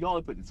because y'all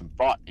are putting some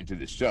thought into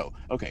this show.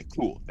 Okay,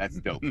 cool. That's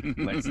dope.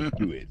 Let's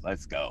do it.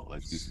 Let's go.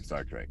 Let's do some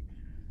Star Trek."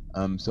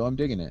 So I'm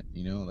digging it.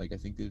 Like I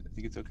think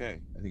it's okay.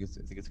 I think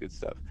it's good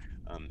stuff.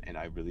 And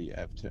I really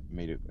have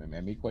made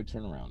quite a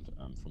turnaround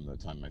from the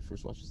time I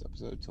first watched this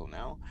episode till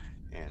now,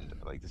 and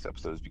like this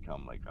episode has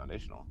become like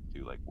foundational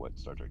to like what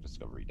Star Trek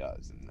Discovery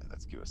does, and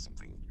that's give us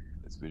something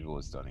that's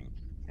visually stunning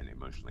and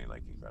emotionally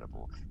like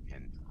incredible,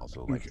 and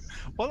also like.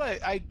 Well,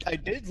 I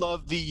did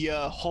love the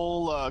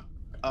whole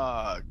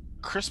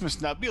Christmas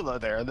nebula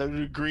there,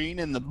 the green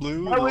and the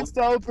blue. Oh, it's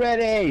so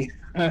pretty.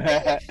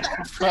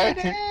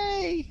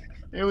 Pretty.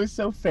 It was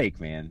so fake,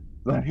 man.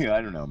 Like,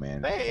 I don't know,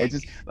 man. It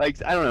just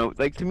like I don't know.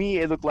 Like to me,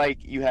 it looked like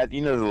you had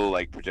the little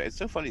like project. It's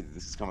so funny that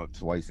this has come up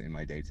twice in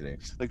my day today.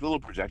 Like the little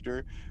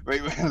projector,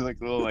 right? Like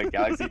the little like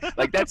galaxy.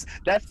 Like that's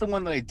the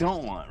one that I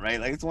don't want, right?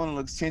 Like it's the one that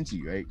looks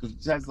chinchy, right? Because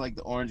it has like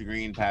the orange,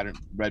 green pattern,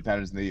 red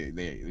patterns, and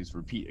they just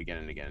repeat again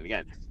and again and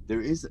again.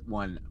 There is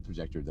one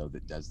projector though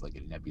that does like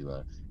a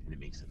nebula, and it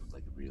makes it look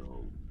like a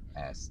real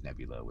ass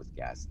nebula with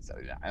gas and stuff.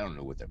 I don't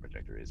know what that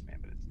projector is, man,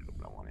 but it's dope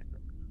and I want it.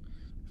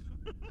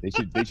 They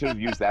should have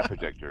used that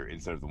projector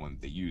instead of the one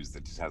that they used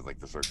that just has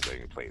like the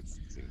circulating plates.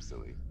 It seems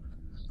silly.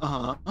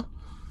 Uh-huh.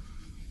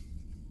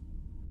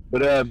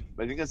 But I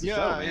think that's the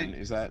show, man.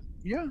 Is that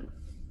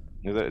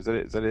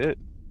it?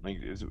 Like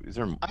is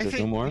there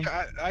no more?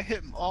 I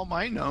hit all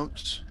my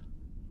notes.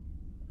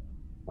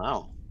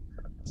 Wow.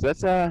 So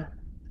that's is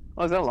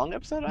that a long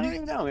episode? I don't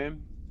even know,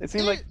 man. It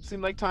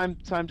seemed like time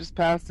just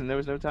passed and there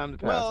was no time to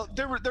pass. Well,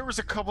 there was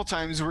a couple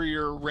times where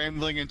you're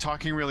rambling and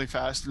talking really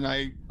fast,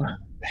 and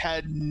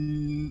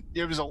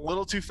it was a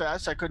little too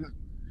fast. I couldn't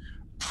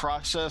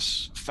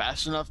process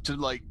fast enough to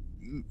like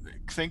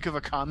think of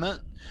a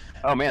comment.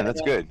 Oh man,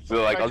 that's good.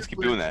 So like I'll just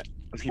keep doing that.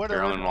 Let's keep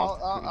whatever.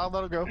 I'll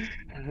let it go.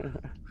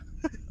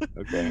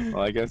 Okay.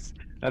 Well, I guess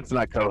that's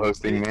not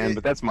co-hosting, man,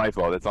 but that's my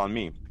fault. It's on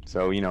me.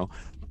 So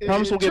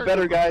promise we'll get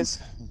better,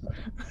 guys.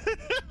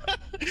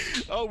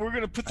 Oh, we're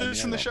gonna put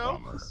this in the show.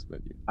 Promise,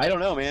 but I don't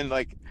know, man.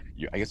 Like,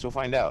 I guess we'll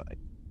find out,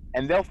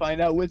 and they'll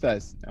find out with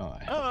us. No,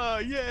 Oh,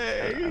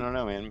 yay! I don't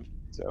know, man.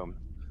 So,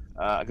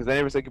 because I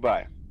never said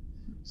goodbye.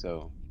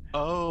 So.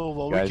 Oh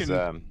well, guys, we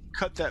can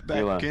cut that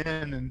back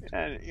in,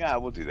 and yeah,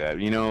 we'll do that.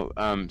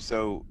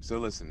 So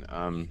listen.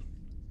 I'm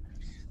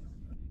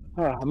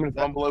gonna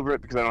fumble over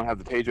it because I don't have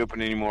the page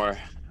open anymore.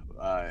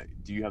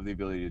 Do you have the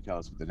ability to tell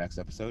us what the next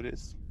episode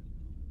is?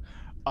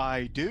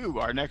 I do.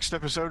 Our next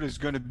episode is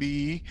going to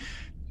be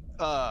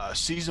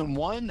season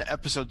 1,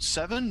 episode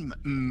 7,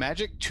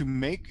 Magic to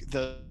Make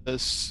the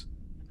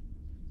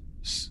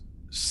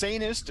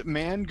Sanest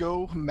Man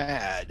Go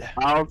Mad.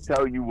 I'll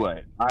tell you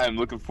what, I am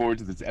looking forward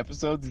to this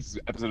episode. This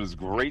episode is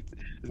great.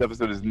 This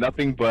episode is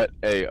nothing but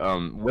a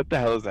what the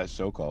hell is that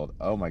show called?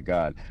 Oh my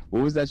god,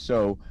 what was that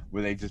show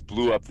where they just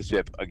blew up the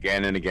ship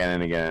again and again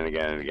and again and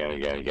again and again and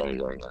again and again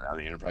and again on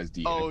the Enterprise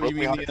D? Oh, you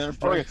mean the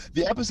Enterprise?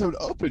 The episode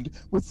opened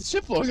with the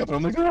ship blowing up, and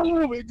I'm like,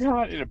 oh my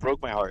god, and it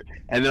broke my heart.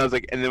 And then I was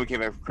like, and then we came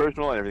back from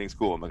Kershaw and everything's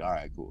cool. I'm like, all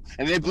right, cool.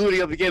 And they blew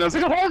it up again. I was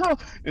like, oh,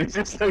 and it's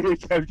just like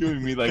it kept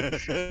giving me like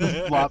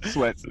flop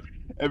sweats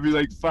every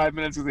like 5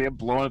 minutes because they kept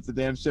blowing up the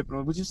damn ship. And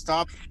I'm like, would you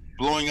stop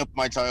blowing up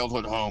my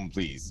childhood home,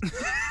 please?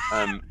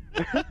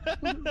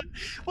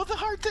 Well, the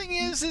hard thing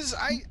is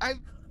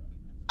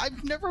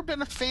I've never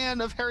been a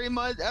fan of Harry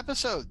Mudd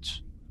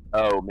episodes.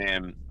 Oh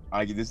man,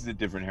 this is a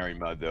different Harry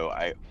Mudd though.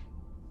 I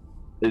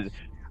didn't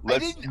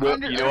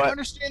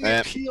understand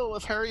the appeal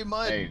of Harry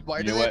Mudd. Hey,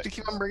 why do they have to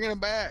keep on bringing him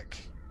back?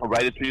 I'll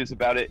write a treatise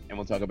about it, and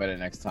we'll talk about it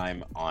next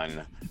time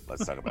on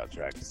Let's Talk About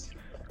Treks.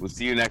 We'll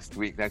see you next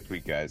week,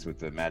 guys, with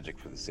the magic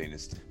for the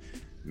sanest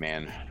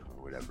man,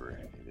 or whatever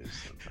it is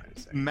I'm trying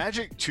to say.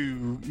 Magic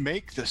to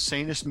make the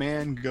sanest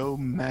man go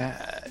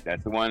mad.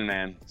 That's the one,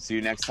 man. See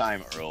you next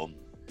time, Earl.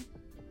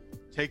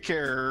 Take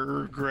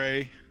care,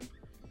 Gray.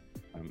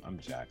 I'm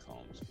Jack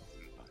Holmes.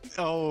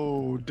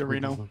 Oh,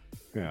 Dorino.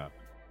 Yeah.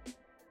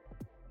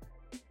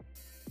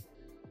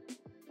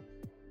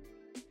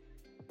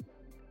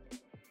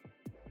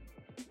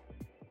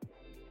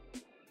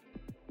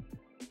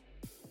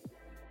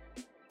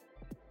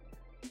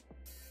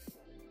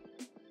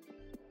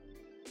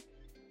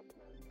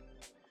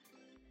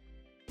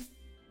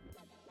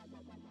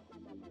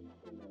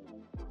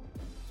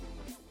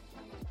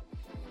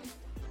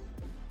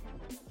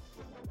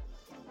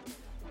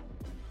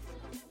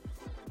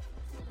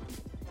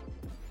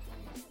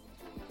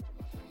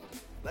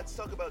 Let's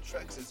Talk About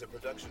Treks is a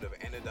production of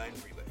Anodyne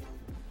Relay.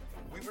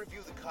 We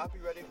review the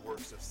copyrighted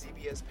works of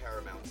CBS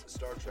Paramount's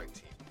Star Trek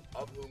team,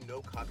 of whom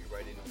no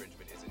copyright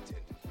infringement is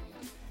intended.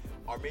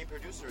 Our main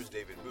producer is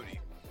David Moody,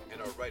 and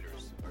our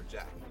writers are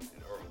Jack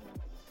and Earl.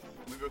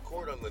 We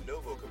record on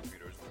Lenovo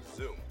computers with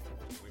Zoom.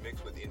 We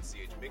mix with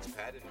NCH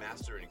Mixpad and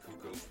master in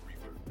Kuko's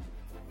Reverb.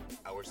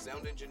 Our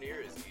sound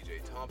engineer is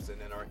DJ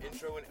Thompson, and our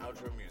intro and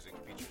outro music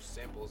features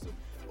samples of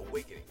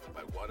Awakening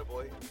by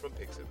Waterboy from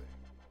Pixabay.